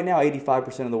promise you right now,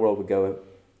 85% of the world would go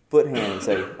foot hand and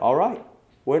say, all right,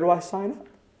 where do I sign up?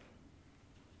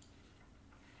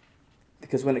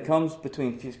 Because when it comes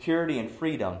between security and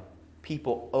freedom,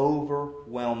 people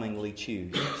overwhelmingly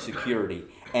choose security.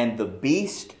 And the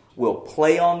beast will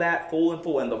play on that full and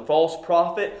full. And the false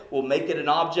prophet will make it an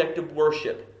object of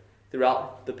worship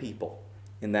throughout the people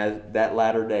in that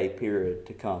latter day period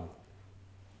to come.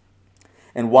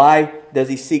 And why does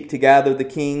he seek to gather the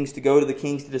kings, to go to the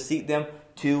kings to deceive them?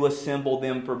 To assemble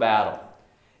them for battle.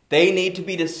 They need to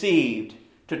be deceived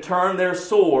to turn their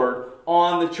sword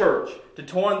on the church, to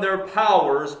turn their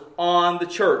powers on the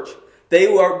church.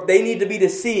 They need to be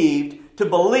deceived to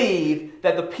believe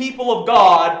that the people of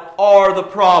God are the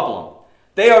problem.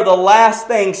 They are the last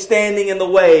thing standing in the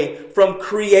way from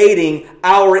creating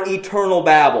our eternal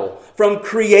Babel, from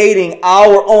creating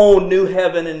our own new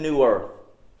heaven and new earth.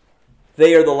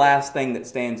 They are the last thing that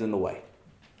stands in the way.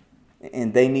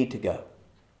 And they need to go.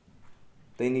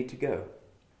 They need to go.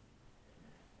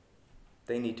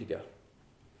 They need to go.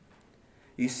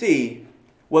 You see,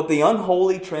 what the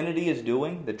unholy trinity is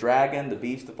doing, the dragon, the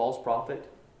beast, the false prophet,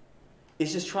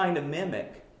 is just trying to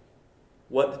mimic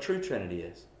what the true trinity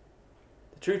is.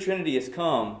 The true trinity has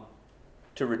come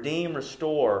to redeem,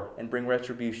 restore, and bring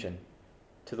retribution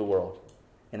to the world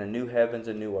in a new heavens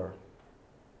and new earth.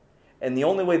 And the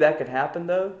only way that can happen,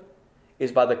 though,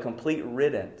 is by the complete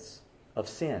riddance of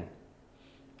sin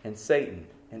and Satan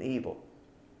and evil.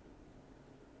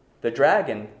 The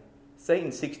dragon,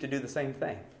 Satan, seeks to do the same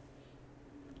thing,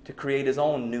 to create his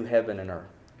own new heaven and earth.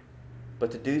 But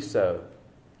to do so,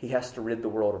 he has to rid the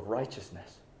world of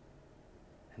righteousness.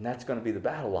 And that's going to be the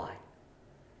battle line.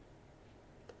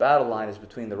 The battle line is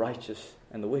between the righteous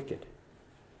and the wicked,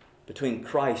 between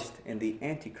Christ and the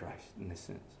Antichrist, in this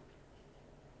sense.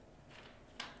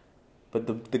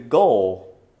 But the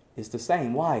goal is the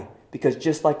same. Why? Because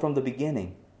just like from the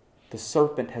beginning, the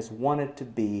serpent has wanted to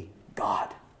be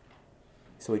God.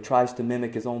 So he tries to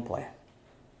mimic his own plan.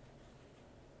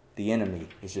 The enemy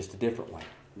is just a different one.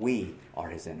 We are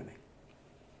his enemy.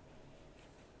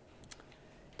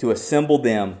 To assemble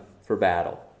them for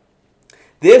battle.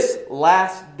 This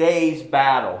last day's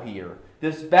battle here,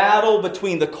 this battle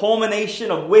between the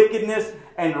culmination of wickedness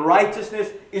and righteousness,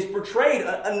 is portrayed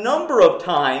a number of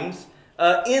times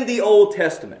in the Old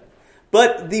Testament.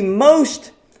 But the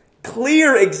most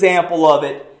clear example of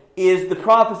it is the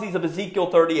prophecies of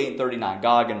Ezekiel 38 and 39,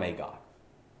 Gog and Magog.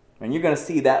 And you're going to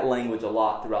see that language a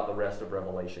lot throughout the rest of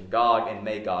Revelation, Gog and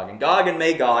Magog. And Gog and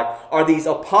Magog are these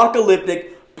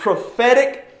apocalyptic,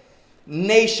 prophetic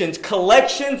nations,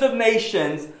 collections of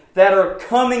nations that are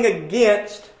coming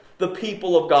against the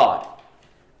people of God.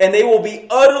 And they will be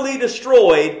utterly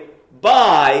destroyed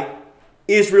by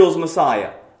Israel's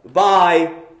Messiah,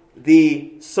 by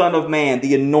the Son of Man,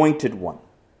 the Anointed One,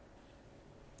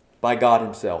 by God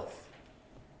Himself.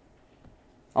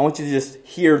 I want you to just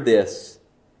hear this.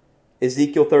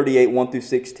 Ezekiel 38, 1 through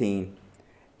 16.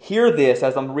 Hear this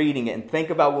as I'm reading it and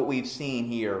think about what we've seen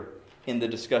here in the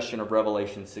discussion of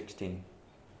Revelation 16.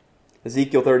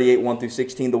 Ezekiel 38, 1 through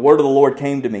 16. The word of the Lord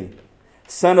came to me.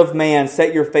 Son of man,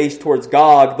 set your face towards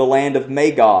Gog, the land of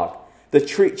Magog, the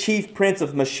chief prince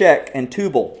of Meshech and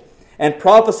Tubal, and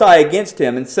prophesy against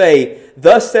him and say,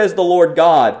 Thus says the Lord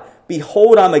God,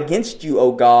 Behold, I'm against you,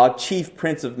 O Gog, chief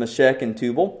prince of Meshech and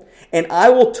Tubal, and I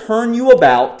will turn you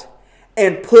about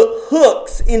and put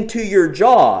hooks into your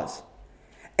jaws,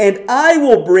 and I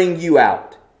will bring you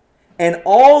out, and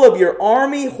all of your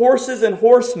army, horses and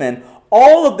horsemen,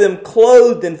 all of them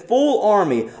clothed in full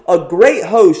army, a great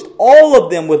host, all of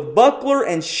them with buckler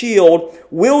and shield,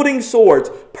 wielding swords.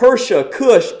 Persia,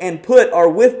 Cush, and Put are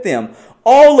with them,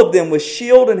 all of them with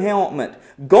shield and helmet.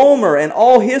 Gomer and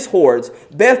all his hordes,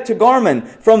 Beth Togarmah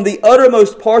from the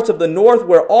uttermost parts of the north,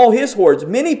 where all his hordes,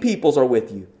 many peoples are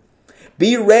with you.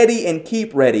 Be ready and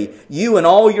keep ready, you and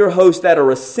all your hosts that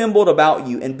are assembled about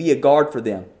you, and be a guard for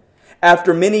them.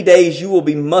 After many days you will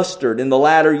be mustered in the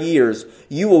latter years.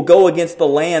 You will go against the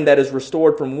land that is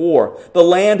restored from war, the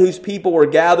land whose people were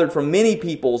gathered from many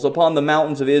peoples upon the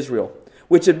mountains of Israel,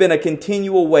 which had been a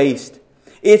continual waste.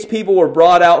 Its people were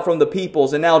brought out from the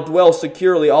peoples and now dwell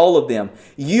securely, all of them.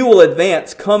 You will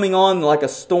advance, coming on like a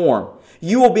storm.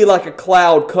 You will be like a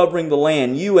cloud covering the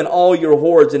land, you and all your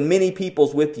hordes and many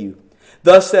peoples with you.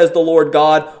 Thus says the Lord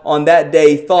God, on that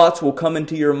day thoughts will come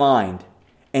into your mind,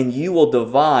 and you will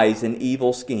devise an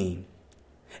evil scheme,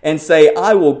 and say,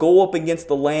 I will go up against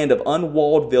the land of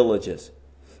unwalled villages.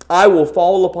 I will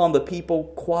fall upon the people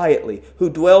quietly, who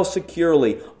dwell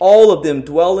securely, all of them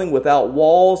dwelling without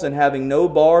walls and having no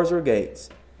bars or gates,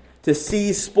 to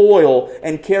seize spoil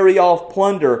and carry off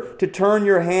plunder, to turn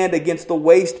your hand against the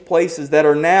waste places that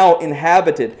are now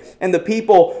inhabited, and the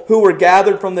people who were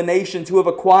gathered from the nations, who have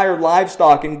acquired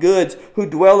livestock and goods, who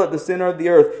dwell at the center of the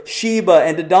earth. Sheba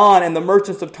and Dedan and the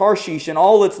merchants of Tarshish and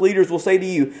all its leaders will say to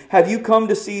you, have you come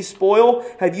to seize spoil?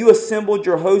 Have you assembled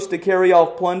your host to carry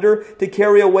off plunder, to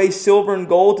carry away silver and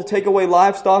gold, to take away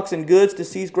livestock and goods, to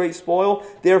seize great spoil?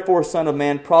 Therefore, Son of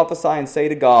man, prophesy and say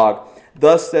to Gog,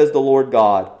 thus says the Lord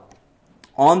God,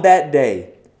 on that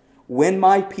day, when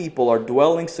my people are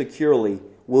dwelling securely,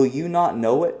 will you not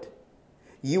know it?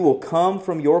 You will come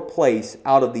from your place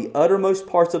out of the uttermost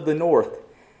parts of the north,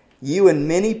 you and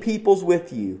many peoples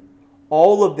with you,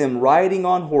 all of them riding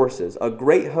on horses, a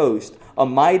great host, a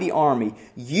mighty army.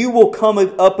 You will come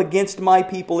up against my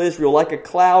people Israel like a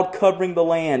cloud covering the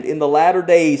land. In the latter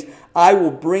days, I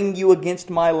will bring you against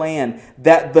my land,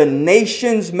 that the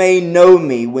nations may know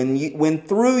me, when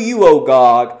through you, O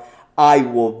Gog, I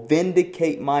will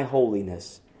vindicate my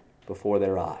holiness before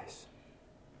their eyes.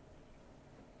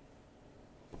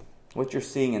 What you're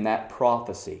seeing in that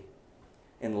prophecy,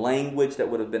 in language that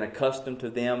would have been accustomed to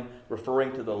them,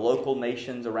 referring to the local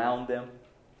nations around them,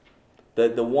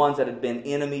 the ones that had been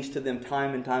enemies to them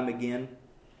time and time again,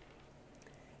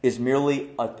 is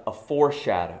merely a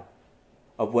foreshadow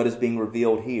of what is being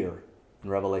revealed here in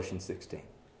Revelation 16. Do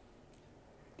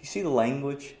you see the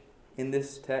language in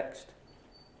this text?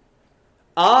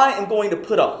 I am going to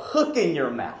put a hook in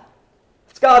your mouth.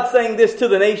 It's God saying this to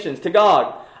the nations, to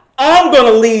God. I'm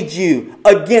going to lead you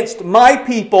against my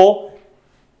people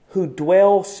who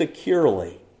dwell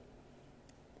securely.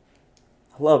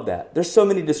 I love that. There's so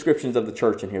many descriptions of the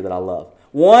church in here that I love.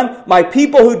 One, my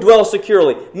people who dwell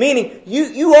securely. Meaning,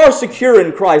 you are secure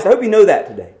in Christ. I hope you know that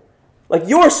today. Like,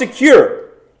 you're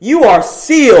secure. You are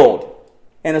sealed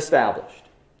and established.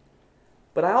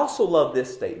 But I also love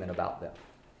this statement about them.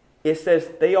 It says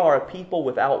they are a people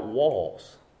without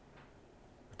walls,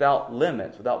 without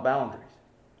limits, without boundaries.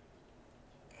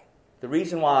 The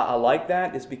reason why I like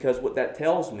that is because what that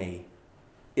tells me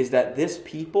is that this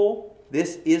people,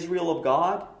 this Israel of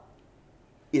God,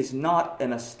 is not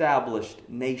an established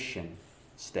nation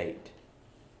state.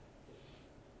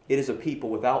 It is a people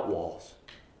without walls.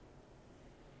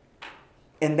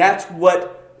 And that's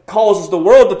what causes the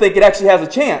world to think it actually has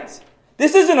a chance.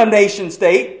 This isn't a nation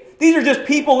state. These are just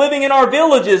people living in our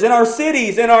villages, in our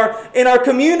cities, in our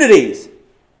communities.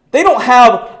 They don't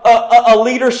have a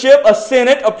leadership, a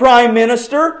senate, a prime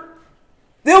minister.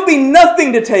 There'll be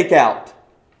nothing to take out.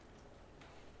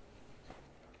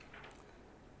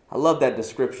 I love that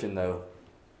description, though.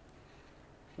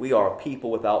 We are a people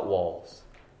without walls.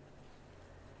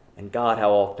 And God,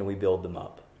 how often we build them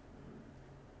up.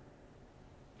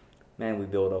 Man, we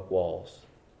build up walls.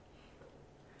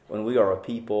 When we are a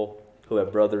people who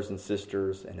have brothers and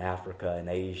sisters in Africa and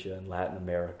Asia and Latin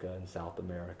America and South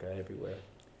America, everywhere.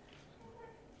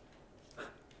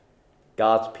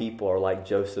 God's people are like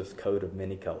Joseph's coat of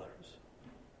many colors.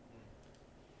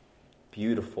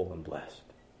 Beautiful and blessed.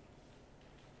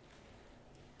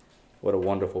 What a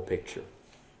wonderful picture.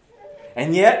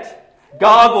 And yet,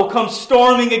 God will come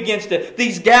storming against it.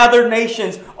 These gathered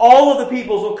nations, all of the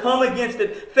peoples will come against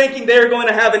it, thinking they're going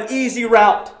to have an easy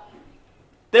route.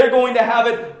 They're going to have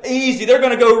it easy. They're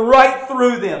going to go right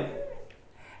through them.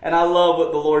 And I love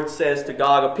what the Lord says to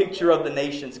Gog, a picture of the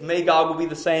nations. Magog will be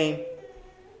the same.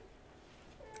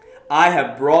 I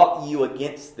have brought you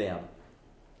against them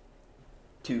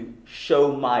to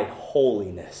show my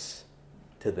holiness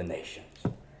to the nations.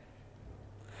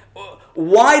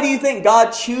 Why do you think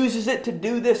God chooses it to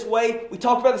do this way? We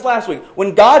talked about this last week.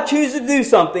 When God chooses to do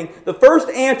something, the first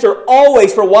answer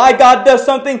always for why God does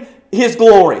something, His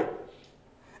glory.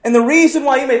 And the reason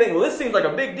why you may think, well, this seems like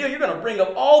a big deal. You're going to bring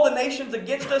up all the nations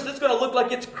against us. It's going to look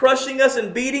like it's crushing us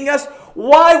and beating us.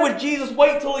 Why would Jesus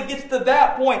wait till He gets to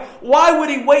that point? Why would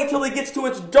He wait till He gets to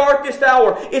its darkest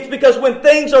hour? It's because when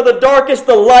things are the darkest,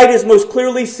 the light is most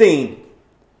clearly seen.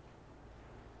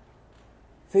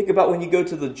 Think about when you go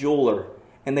to the jeweler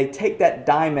and they take that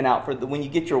diamond out when you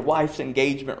get your wife's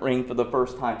engagement ring for the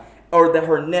first time, or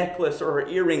her necklace or her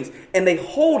earrings, and they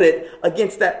hold it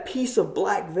against that piece of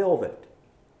black velvet.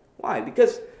 Why?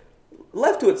 Because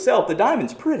left to itself, the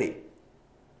diamond's pretty.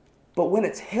 But when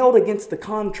it's held against the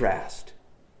contrast,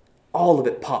 all of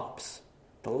it pops.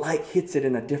 The light hits it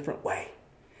in a different way.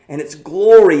 And its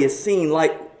glory is seen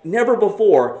like never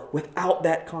before without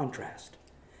that contrast.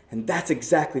 And that's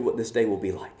exactly what this day will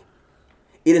be like.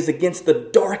 It is against the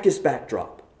darkest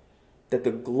backdrop that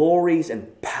the glories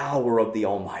and power of the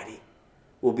Almighty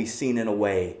will be seen in a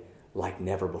way like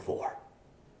never before.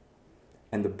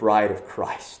 And the bride of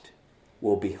Christ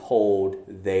will behold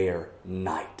their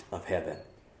knight of heaven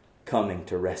coming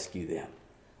to rescue them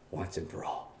once and for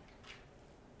all.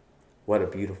 What a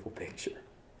beautiful picture.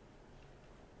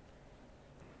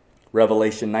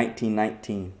 Revelation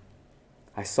 19:19.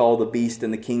 I saw the beast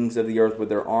and the kings of the earth with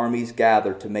their armies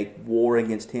gathered to make war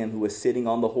against him who was sitting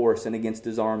on the horse and against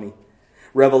his army.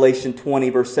 Revelation 20,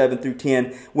 verse 7 through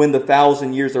 10, when the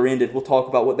 1,000 years are ended, we'll talk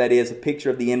about what that is, a picture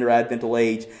of the interadvental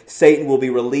age. Satan will be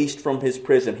released from his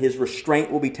prison. His restraint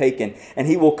will be taken, and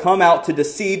he will come out to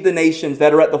deceive the nations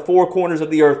that are at the four corners of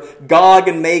the earth, Gog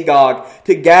and Magog,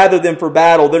 to gather them for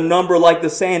battle, their number like the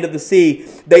sand of the sea.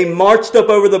 They marched up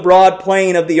over the broad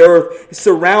plain of the earth,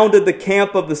 surrounded the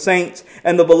camp of the saints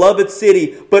and the beloved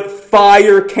city, but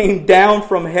fire came down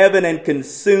from heaven and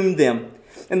consumed them.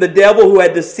 And the devil who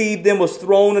had deceived them was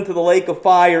thrown into the lake of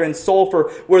fire and sulfur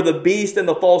where the beast and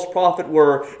the false prophet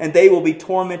were. And they will be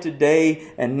tormented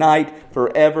day and night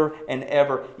forever and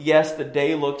ever. Yes, the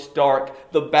day looks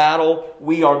dark. The battle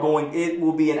it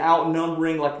will be an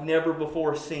outnumbering like never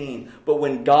before seen. But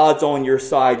when God's on your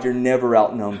side, you're never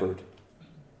outnumbered.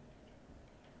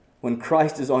 When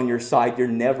Christ is on your side, you're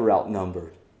never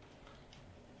outnumbered.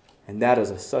 And that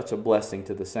is such a blessing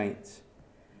to the saints.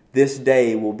 This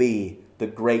day will be the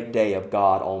great day of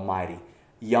God Almighty.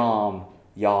 Yom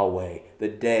Yahweh, the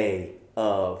day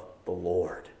of the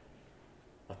Lord.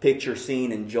 A picture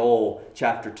seen in Joel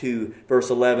chapter 2, verse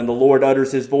 11. The Lord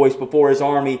utters His voice before His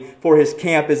army, for His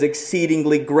camp is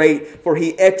exceedingly great, for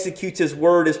He executes His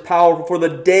word is powerful, for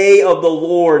the day of the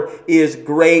Lord is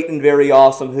great and very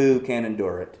awesome. Who can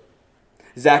endure it?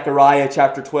 Zechariah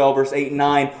chapter 12, verse 8 and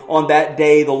 9. On that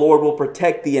day the Lord will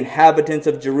protect the inhabitants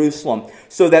of Jerusalem,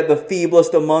 so that the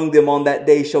feeblest among them on that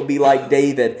day shall be like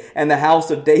David, and the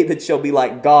house of David shall be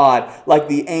like God, like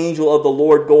the angel of the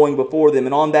Lord going before them.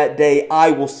 And on that day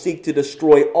I will seek to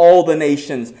destroy all the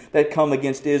nations that come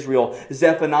against Israel.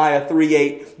 Zephaniah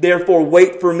 3:8. Therefore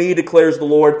wait for me, declares the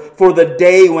Lord, for the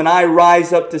day when I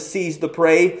rise up to seize the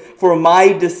prey. For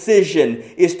my decision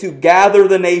is to gather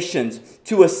the nations,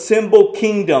 to assemble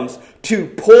kingdoms, to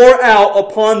pour out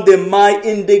upon them my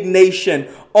indignation,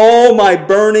 all my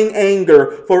burning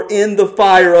anger, for in the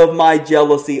fire of my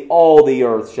jealousy all the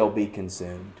earth shall be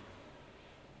consumed.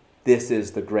 This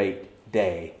is the great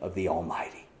day of the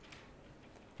Almighty,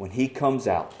 when He comes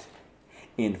out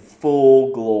in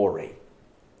full glory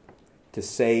to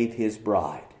save His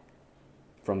bride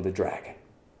from the dragon.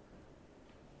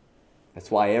 That's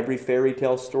why every fairy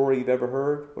tale story you've ever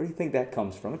heard, where do you think that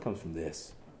comes from? It comes from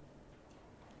this.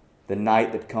 The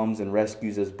knight that comes and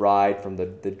rescues his bride from the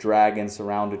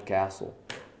dragon-surrounded castle.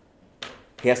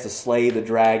 He has to slay the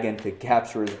dragon to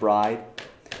capture his bride.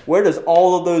 Where does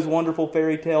all of those wonderful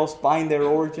fairy tales find their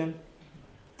origin?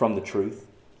 From the truth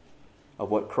of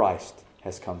what Christ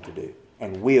has come to do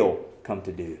and will come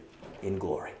to do in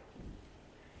glory.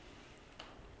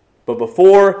 But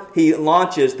before He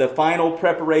launches the final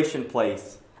preparation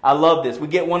place, I love this. We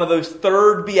get one of those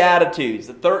third Beatitudes,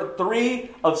 the 3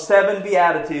 of 7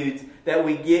 Beatitudes that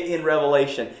we get in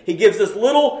Revelation. He gives this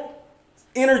little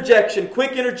interjection,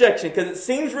 quick interjection, because it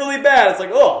seems really bad. It's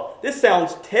like, oh, this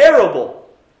sounds terrible.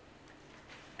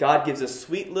 God gives a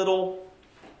sweet little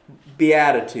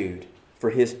beatitude for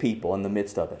His people in the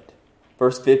midst of it.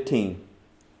 Verse 15,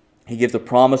 He gives a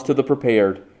promise to the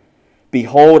prepared.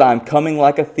 Behold, I am coming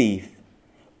like a thief.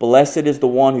 Blessed is the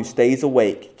one who stays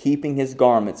awake, keeping his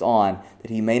garments on, that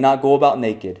he may not go about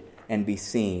naked and be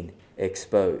seen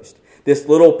exposed. This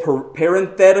little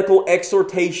parenthetical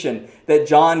exhortation that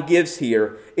John gives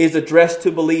here is addressed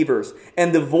to believers.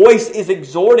 And the voice is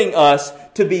exhorting us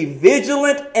to be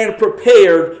vigilant and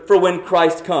prepared for when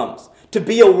Christ comes. To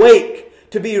be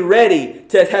awake, to be ready,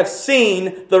 to have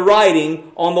seen the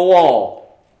writing on the wall.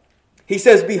 He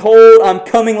says, behold, I'm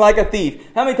coming like a thief.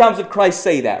 How many times did Christ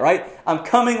say that, right? I'm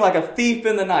coming like a thief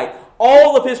in the night.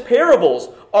 All of His parables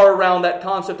are around that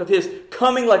concept of His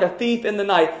coming like a thief in the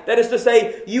night. That is to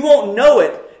say, you won't know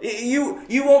it.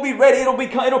 You won't be ready.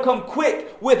 It'll come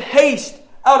quick, with haste,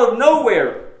 out of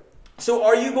nowhere. So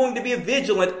are you going to be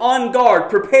vigilant, on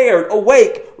guard, prepared,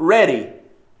 awake, ready?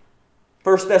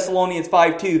 1 Thessalonians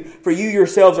 5:2, for you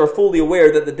yourselves are fully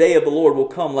aware that the day of the Lord will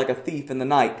come like a thief in the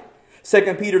night.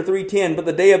 2 Peter 3:10, but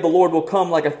the day of the Lord will come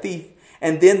like a thief,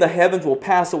 and then the heavens will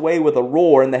pass away with a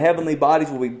roar, and the heavenly bodies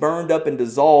will be burned up and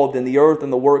dissolved, and the earth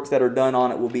and the works that are done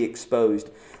on it will be exposed.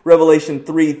 Revelation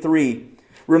 3:3,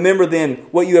 remember then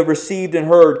what you have received and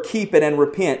heard, keep it and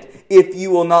repent. If you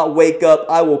will not wake up,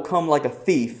 I will come like a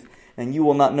thief, and you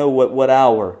will not know what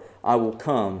hour I will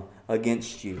come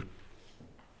against you.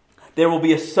 There will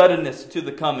be a suddenness to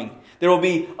the coming. There will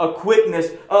be a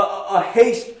quickness, a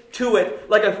haste to it,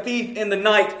 like a thief in the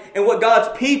night. And what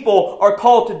God's people are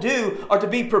called to do are to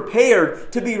be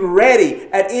prepared, to be ready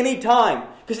at any time.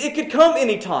 Because it could come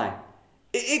any time.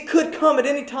 It could come at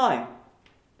any time.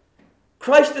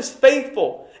 Christ is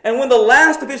faithful. And when the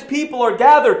last of His people are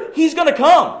gathered, He's going to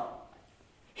come.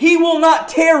 He will not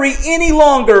tarry any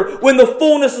longer when the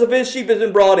fullness of His sheep has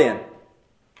been brought in.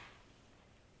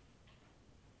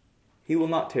 He will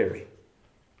not tarry.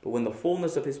 But when the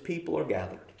fullness of His people are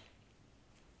gathered,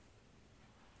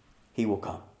 He will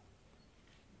come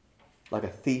like a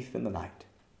thief in the night.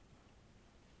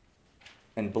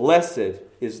 And blessed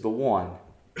is the one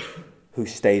who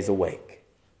stays awake.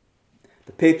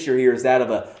 The picture here is that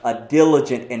of a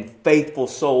diligent and faithful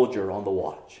soldier on the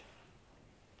watch.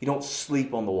 You don't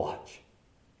sleep on the watch.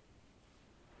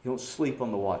 You don't sleep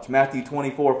on the watch. Matthew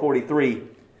 24:43.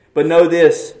 But know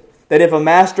this, that if a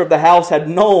master of the house had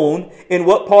known in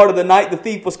what part of the night the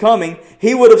thief was coming,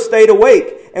 he would have stayed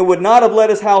awake and would not have let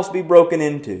his house be broken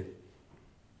into.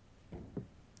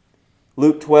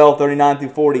 Luke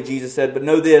 12:39-40, Jesus said, but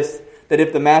know this, that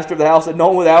if the master of the house had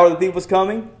known what hour the thief was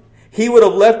coming, he would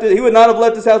not have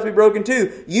left his house be broken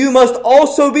too. You must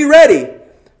also be ready,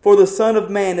 for the Son of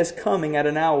Man is coming at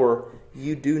an hour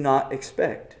you do not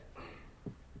expect.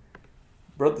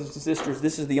 Brothers and sisters,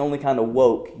 this is the only kind of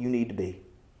woke you need to be.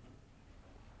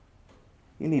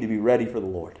 You need to be ready for the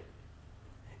Lord.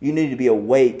 You need to be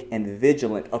awake and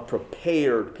vigilant, a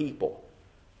prepared people.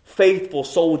 Faithful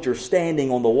soldiers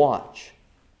standing on the watch.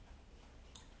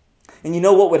 And you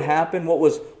know what would happen? What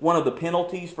was one of the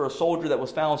penalties for a soldier that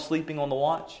was found sleeping on the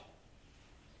watch?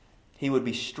 He would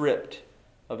be stripped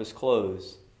of his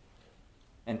clothes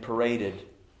and paraded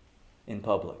in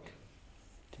public,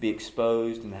 to be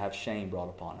exposed and to have shame brought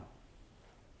upon him.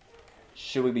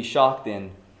 Should we be shocked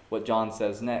then what John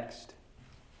says next?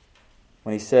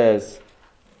 When he says,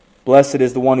 blessed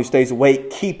is the one who stays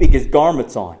awake, keeping his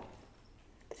garments on,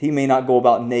 that he may not go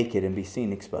about naked and be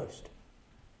seen exposed.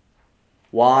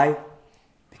 Why?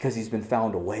 Because he's been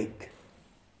found awake,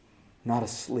 not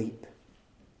asleep.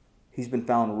 He's been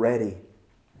found ready.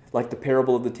 Like the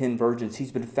parable of the 10 virgins,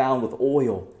 he's been found with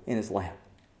oil in his lamp.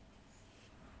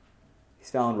 He's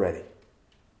found ready.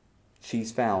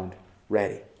 She's found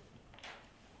ready.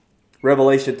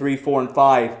 Revelation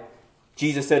 3:4-5,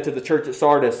 Jesus said to the church at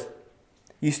Sardis,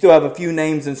 you still have a few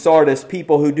names in Sardis,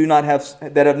 people who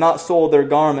that have not soiled their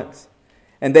garments,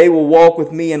 and they will walk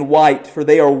with me in white, for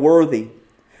they are worthy.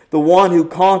 The one who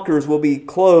conquers will be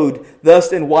clothed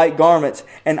thus in white garments,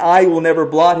 and I will never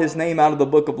blot his name out of the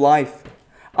book of life.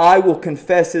 I will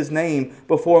confess his name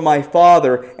before my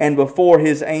Father and before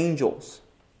his angels.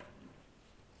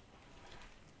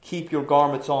 Keep your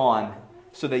garments on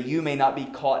so that you may not be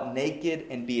caught naked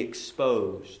and be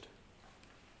exposed.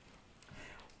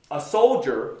 A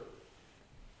soldier,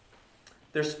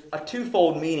 there's a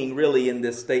twofold meaning really in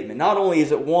this statement. Not only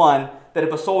is it one, that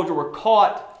if a soldier were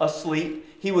caught asleep,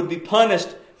 he would be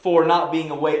punished for not being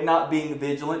awake, not being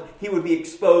vigilant. He would be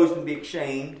exposed and be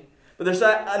ashamed. But there's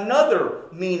another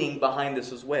meaning behind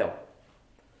this as well.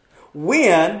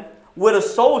 When would a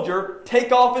soldier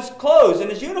take off his clothes and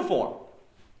his uniform?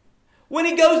 When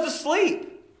he goes to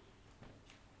sleep.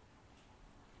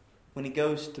 When he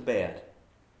goes to bed.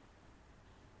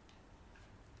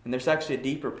 And there's actually a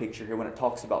deeper picture here when it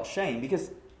talks about shame, because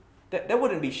that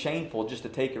wouldn't be shameful just to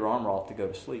take your armor off to go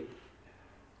to sleep.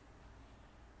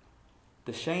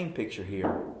 The shame picture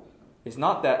here is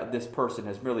not that this person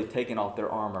has merely taken off their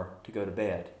armor to go to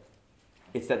bed.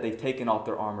 It's that they've taken off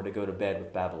their armor to go to bed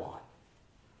with Babylon.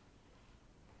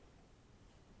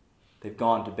 They've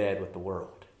gone to bed with the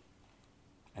world.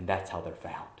 And that's how they're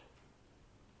found.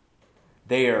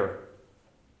 Their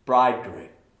bridegroom,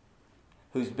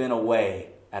 who's been away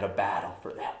at a battle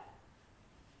for them,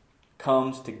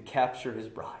 comes to capture his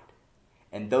bride.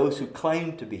 And those who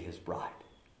claim to be his bride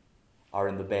are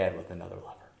in the bed with another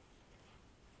lover.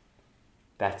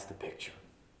 That's the picture.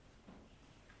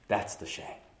 That's the shame.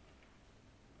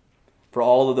 For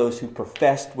all of those who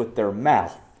professed with their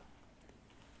mouth,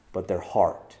 but their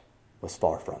heart was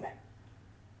far from him.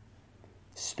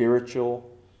 spiritual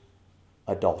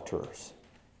adulterers.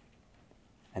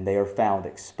 And they are found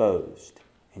exposed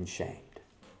and shamed.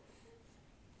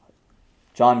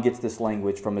 John gets this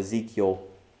language from Ezekiel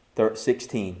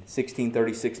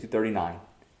 16:36-39.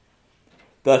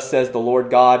 Thus says the Lord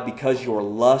God, because your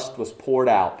lust was poured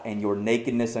out, and your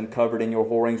nakedness uncovered in your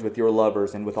whorings with your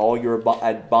lovers, and with all your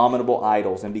abominable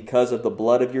idols, and because of the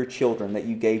blood of your children that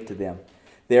you gave to them.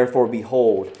 Therefore,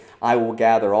 behold, I will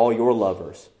gather all your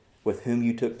lovers, with whom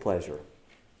you took pleasure.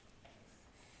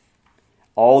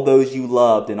 All those you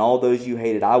loved and all those you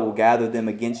hated, I will gather them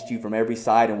against you from every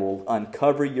side, and will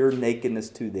uncover your nakedness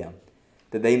to them,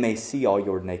 that they may see all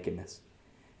your nakedness.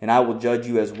 And I will judge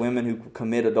you as women who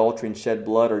commit adultery and shed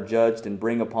blood are judged, and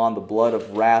bring upon the blood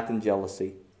of wrath and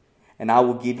jealousy. And I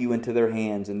will give you into their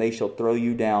hands, and they shall throw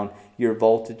you down your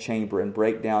vaulted chamber, and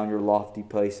break down your lofty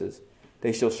places.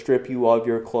 They shall strip you of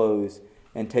your clothes,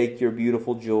 and take your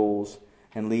beautiful jewels,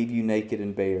 and leave you naked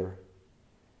and bare.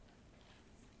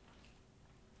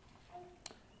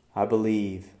 I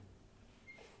believe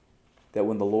that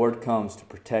when the Lord comes to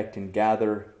protect and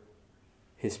gather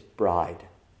His bride,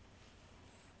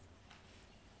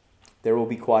 there will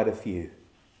be quite a few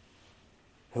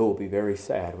who will be very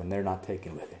sad when they're not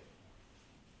taken with Him.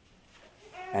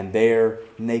 And their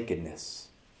nakedness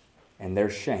and their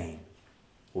shame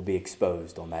will be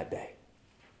exposed on that day,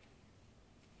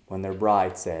 when their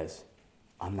bride says,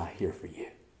 I'm not here for you.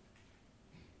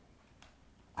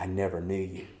 I never knew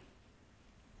you.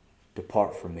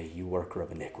 Depart from me, you worker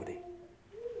of iniquity.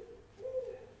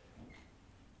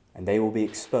 And they will be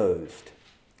exposed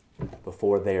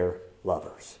before their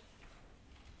lovers,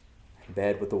 in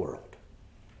bed with the world.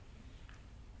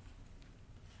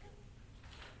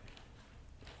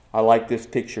 I like this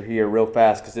picture here real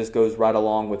fast, because this goes right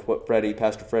along with what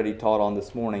Pastor Freddie taught on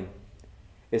this morning.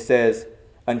 It says,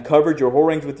 uncovered your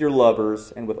whorings with your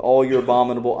lovers, and with all your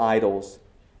abominable idols,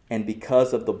 and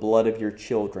because of the blood of your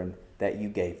children that you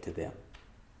gave to them.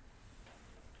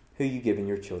 Who are you giving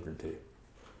your children to?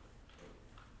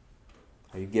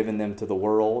 Are you giving them to the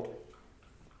world?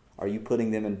 Are you putting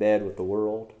them in bed with the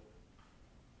world?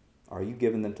 Are you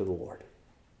giving them to the Lord?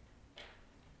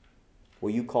 Will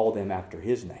you call them after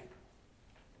His name,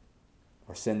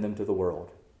 or send them to the world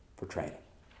for training?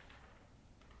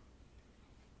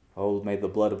 Oh, may the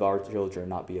blood of our children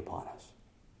not be upon us,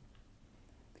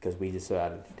 because we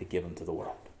decided to give them to the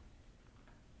world.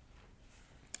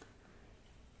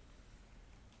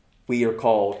 We are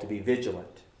called to be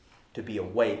vigilant, to be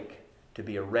awake, to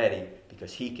be ready,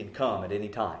 because He can come at any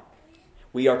time.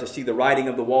 We are to see the writing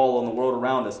of the wall on the world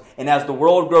around us. And as the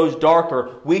world grows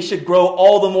darker, we should grow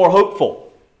all the more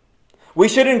hopeful. We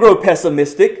shouldn't grow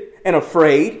pessimistic and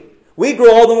afraid. We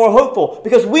grow all the more hopeful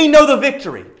because we know the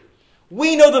victory.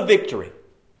 We know the victory.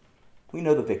 We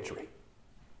know the victory.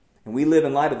 And we live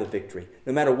in light of the victory.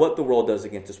 No matter what the world does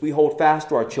against us, we hold fast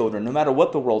to our children. No matter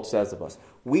what the world says of us,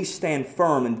 we stand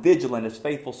firm and vigilant as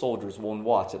faithful soldiers will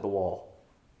watch at the wall,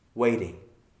 waiting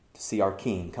to see our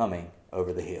King coming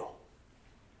over the hill.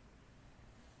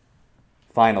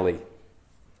 Finally,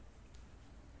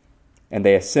 and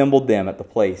they assembled them at the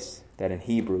place that in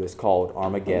Hebrew is called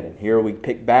Armageddon. Here we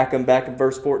pick back in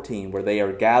verse 14, where they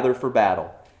are gathered for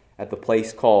battle at the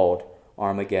place called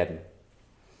Armageddon.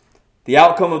 The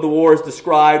outcome of the war is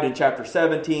described in chapter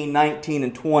 17, 19,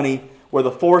 and 20, where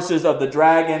the forces of the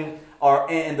dragon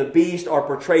and the beast are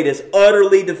portrayed as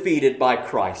utterly defeated by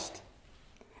Christ.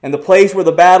 And the place where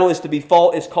the battle is to be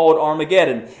fought is called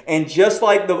Armageddon. And just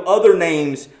like the other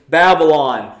names,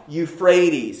 Babylon,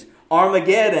 Euphrates,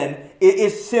 Armageddon, it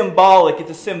is symbolic. It's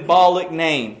a symbolic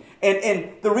name. And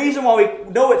the reason why we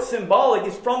know it's symbolic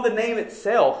is from the name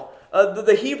itself.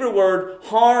 The Hebrew word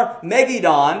Har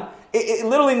Megiddon, it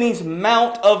literally means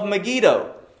Mount of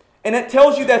Megiddo. And it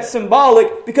tells you that's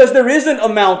symbolic because there isn't a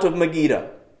Mount of Megiddo.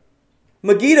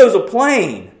 Megiddo is a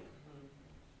plain.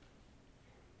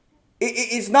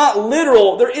 It's not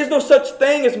literal. There is no such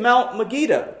thing as Mount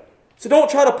Megiddo. So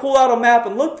don't try to pull out a map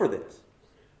and look for this.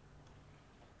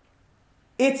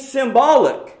 It's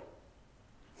symbolic.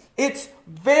 It's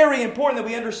very important that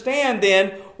we understand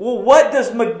then, well, what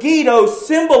does Megiddo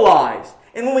symbolize?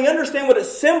 And when we understand what it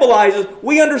symbolizes,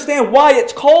 we understand why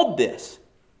it's called this.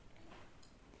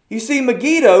 You see,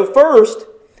 Megiddo, first,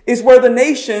 is where the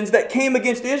nations that came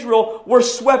against Israel were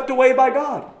swept away by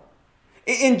God.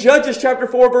 In Judges chapter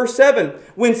 4, verse 7,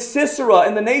 when Sisera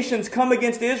and the nations come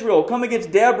against Israel, come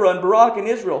against Deborah and Barak and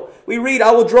Israel, we read,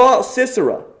 I will draw out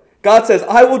Sisera. God says,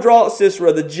 I will draw out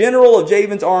Sisera, the general of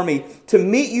Javin's army, to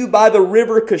meet you by the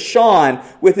river Kishon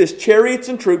with his chariots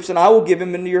and troops, and I will give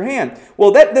him into your hand.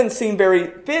 Well, that didn't seem very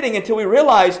fitting until we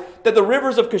realize that the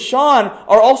rivers of Kishon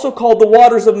are also called the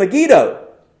waters of Megiddo.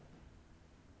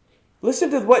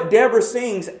 Listen to what Deborah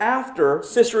sings after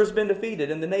Sisera has been defeated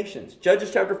in the nations.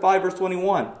 Judges chapter 5, verse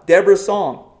 21. Deborah's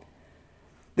song.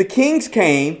 The kings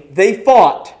came, they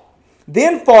fought.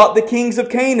 Then fought the kings of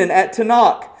Canaan at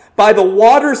Tanakh by the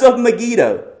waters of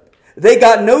Megiddo. They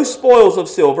got no spoils of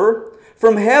silver.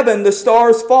 From heaven the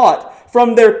stars fought.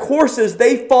 From their courses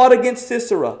they fought against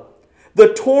Sisera.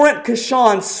 The torrent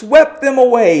Kishon swept them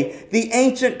away. The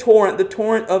ancient torrent, the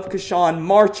torrent of Kishon,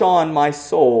 march on, my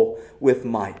soul, with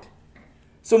might.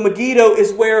 So Megiddo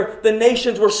is where the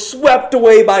nations were swept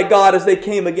away by God as they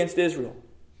came against Israel.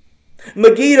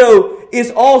 Megiddo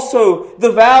is also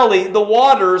the valley, the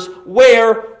waters,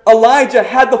 where Elijah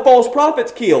had the false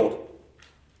prophets killed.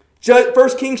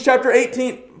 1 Kings chapter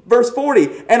 18, verse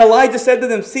 40. And Elijah said to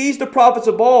them, seize the prophets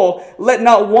of Baal, let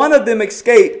not one of them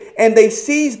escape. And they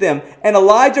seized them. And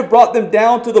Elijah brought them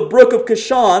down to the brook of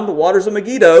Kishon, the waters of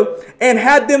Megiddo, and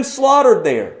had them slaughtered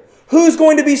there. Who's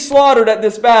going to be slaughtered at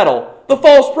this battle? The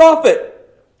false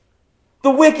prophet.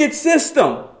 The wicked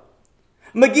system.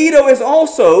 Megiddo is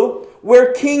also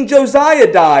where King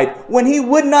Josiah died when he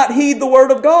would not heed the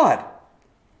word of God.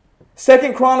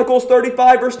 2 Chronicles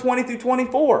 35, verse 20 through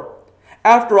 24.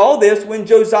 After all this, when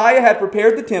Josiah had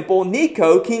prepared the temple,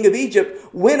 Necho, king of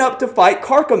Egypt, went up to fight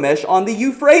Carchemish on the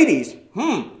Euphrates.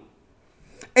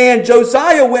 And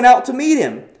Josiah went out to meet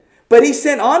him. But he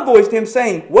sent envoys to him,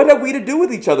 saying, what have we to do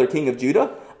with each other, king of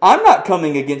Judah? I'm not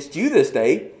coming against you this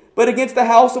day, but against the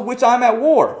house of which I'm at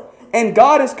war. And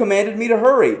God has commanded me to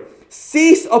hurry.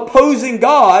 Cease opposing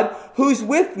God, who's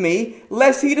with me,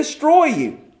 lest he destroy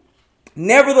you.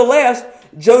 Nevertheless,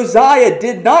 Josiah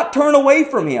did not turn away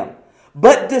from him,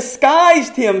 but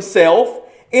disguised himself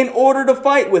in order to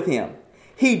fight with him.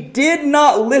 He did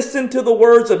not listen to the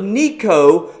words of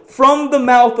Necho from the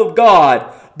mouth of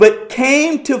God, but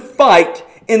came to fight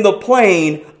in the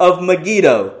plain of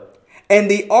Megiddo. And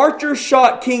the archer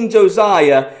shot King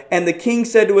Josiah, and the king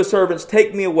said to his servants,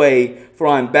 take me away, for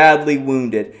I am badly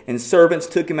wounded. And servants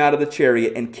took him out of the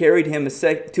chariot and carried him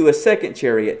to a second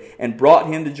chariot and brought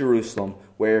him to Jerusalem,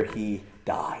 where he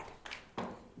died.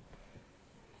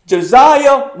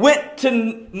 Josiah went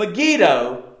to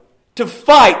Megiddo to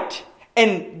fight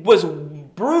and was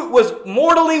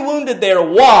mortally wounded there.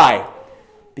 Why?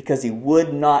 Because he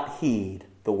would not heed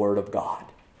the word of God.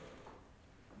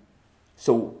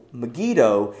 So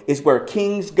Megiddo is where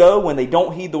kings go when they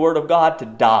don't heed the word of God to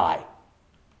die.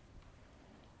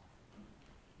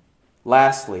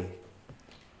 Lastly,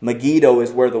 Megiddo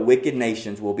is where the wicked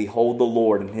nations will behold the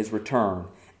Lord in his return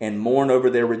and mourn over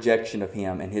their rejection of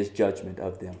him and his judgment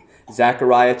of them.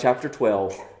 Zechariah chapter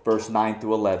 12, verse 9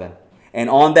 through 11. And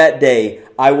on that day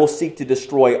I will seek to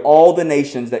destroy all the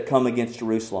nations that come against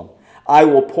Jerusalem. I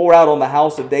will pour out on the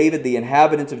house of David, the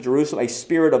inhabitants of Jerusalem, a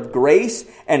spirit of grace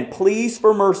and pleas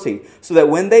for mercy, so that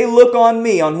when they look on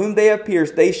me, on whom they have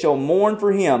pierced, they shall mourn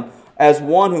for him as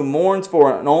one who mourns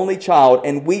for an only child,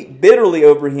 and weep bitterly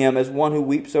over him as one who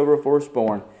weeps over a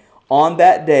firstborn. On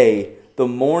that day, the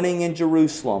mourning in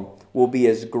Jerusalem will be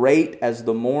as great as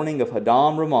the mourning of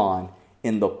Hadam Rimmon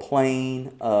in the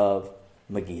plain of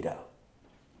Megiddo.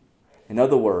 In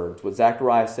other words, what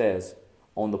Zechariah says,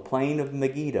 on the plain of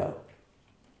Megiddo,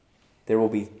 there will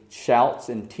be shouts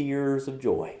and tears of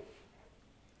joy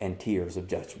and tears of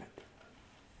judgment.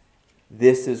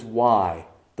 This is why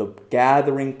the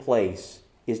gathering place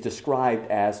is described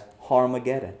as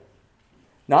Harmageddon.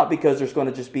 Not because there's going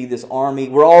to just be this army.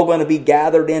 We're all going to be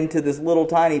gathered into this little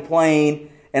tiny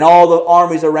plain and all the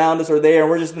armies around us are there and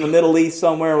we're just in the Middle East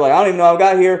somewhere. We're like, I don't even know how I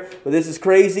got here, but this is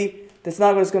crazy. That's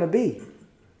not what it's going to be.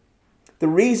 The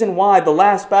reason why the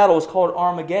last battle is called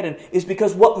Armageddon is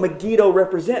because what Megiddo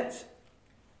represents.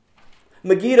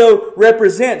 Megiddo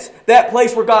represents that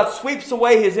place where God sweeps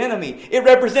away his enemy. It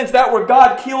represents that where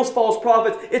God kills false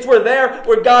prophets. It's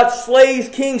where God slays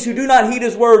kings who do not heed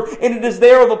his word. And it is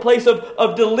there of a place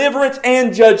of deliverance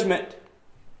and judgment.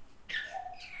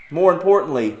 More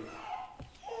importantly,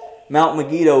 Mount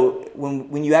Megiddo,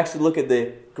 when you actually look at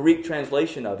the Greek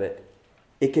translation of it,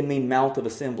 it can mean Mount of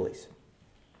Assemblies.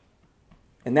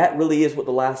 And that really is what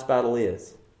the last battle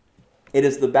is. It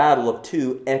is the battle of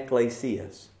two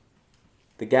ecclesias.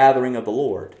 The gathering of the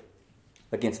Lord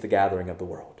against the gathering of the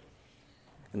world.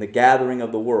 And the gathering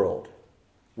of the world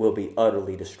will be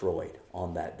utterly destroyed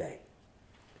on that day.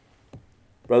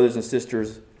 Brothers and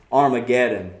sisters,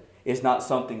 Armageddon is not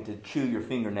something to chew your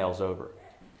fingernails over.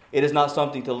 It is not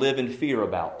something to live in fear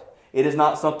about. It is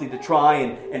not something to try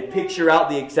and picture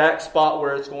out the exact spot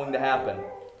where it's going to happen.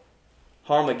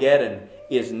 Armageddon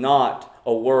is not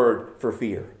a word for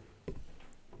fear.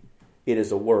 It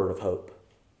is a word of hope.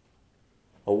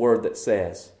 A word that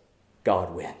says,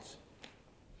 God wins.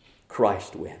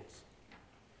 Christ wins.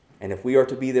 And if we are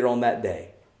to be there on that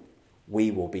day,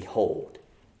 we will behold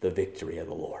the victory of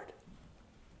the Lord.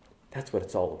 That's what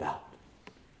it's all about.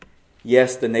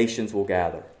 Yes, the nations will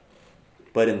gather,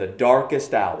 but in the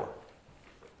darkest hour,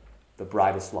 the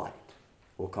brightest light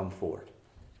will come forward,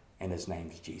 and his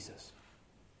name's Jesus.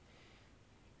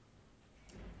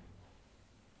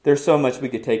 There's so much we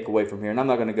could take away from here, and I'm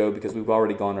not going to go because we've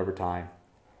already gone over time.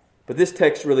 But this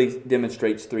text really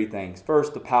demonstrates three things.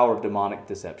 First, the power of demonic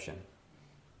deception.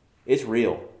 It's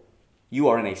real. You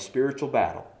are in a spiritual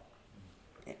battle.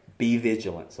 Be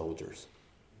vigilant, soldiers.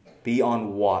 Be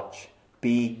on watch.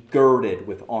 Be girded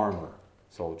with armor,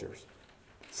 soldiers.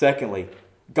 Secondly,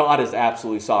 God is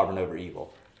absolutely sovereign over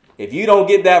evil. If you don't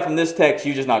get that from this text,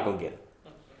 you're just not going to get it.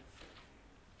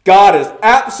 God is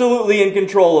absolutely in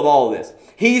control of all this.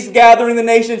 He's gathering the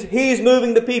nations. He's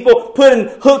moving the people, putting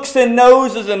hooks in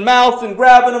noses and mouths and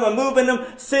grabbing them and moving them,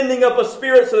 sending up a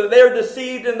spirit so that they're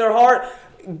deceived in their heart.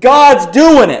 God's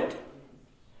doing it.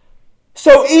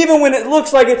 So even when it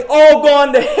looks like it's all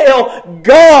gone to hell,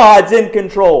 God's in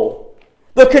control.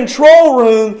 The control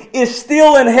room is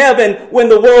still in heaven when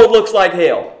the world looks like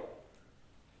hell.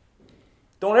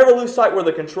 Don't ever lose sight where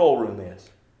the control room is.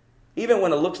 Even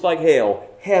when it looks like hell,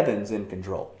 heaven's in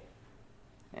control.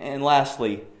 And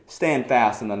lastly, stand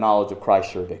fast in the knowledge of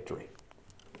Christ's sure victory.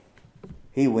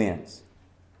 He wins.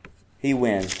 He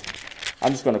wins.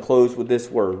 I'm just going to close with this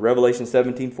word. Revelation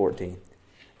 17:14.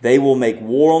 They will make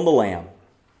war on the Lamb,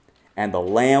 and the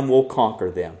Lamb will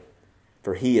conquer them.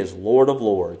 For he is Lord of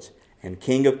lords and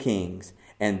King of kings,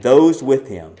 and those with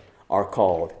him are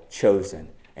called, chosen,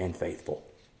 and faithful.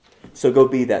 So go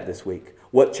be that this week.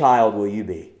 What child will you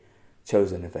be?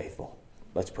 Chosen and faithful.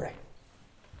 Let's pray.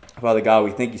 Father God,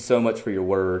 we thank you so much for your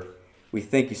word. We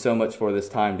thank you so much for this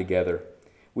time together.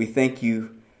 We thank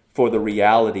you for the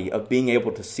reality of being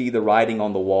able to see the writing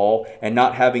on the wall and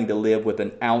not having to live with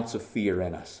an ounce of fear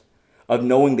in us. Of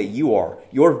knowing that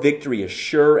your victory is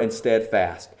sure and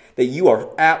steadfast. That you are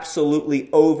absolutely,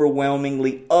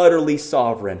 overwhelmingly, utterly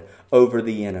sovereign over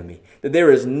the enemy. That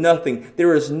there is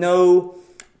no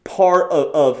part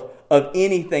of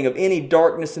anything, of any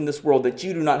darkness in this world that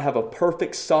you do not have a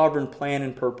perfect sovereign plan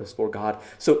and purpose for, God.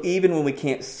 So even when we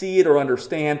can't see it or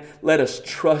understand, let us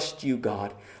trust you,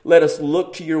 God. Let us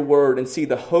look to your word and see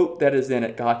the hope that is in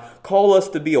it, God. Call us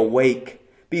to be awake,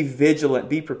 be vigilant,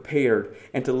 be prepared,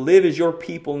 and to live as your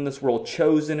people in this world,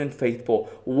 chosen and faithful,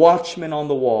 watchmen on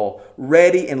the wall,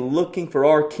 ready and looking for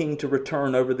our King to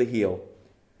return over the hill.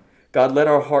 God, let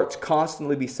our hearts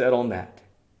constantly be set on that,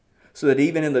 so that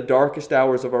even in the darkest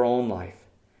hours of our own life,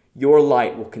 your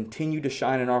light will continue to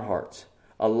shine in our hearts,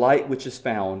 a light which is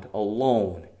found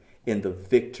alone in the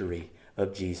victory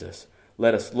of Jesus.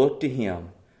 Let us look to him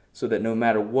so that no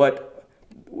matter what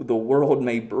the world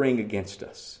may bring against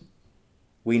us,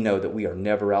 we know that we are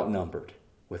never outnumbered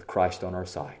with Christ on our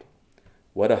side.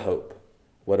 What a hope,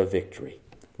 what a victory.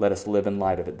 Let us live in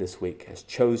light of it this week as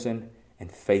chosen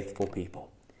and faithful people.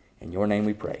 In your name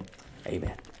we pray.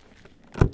 Amen.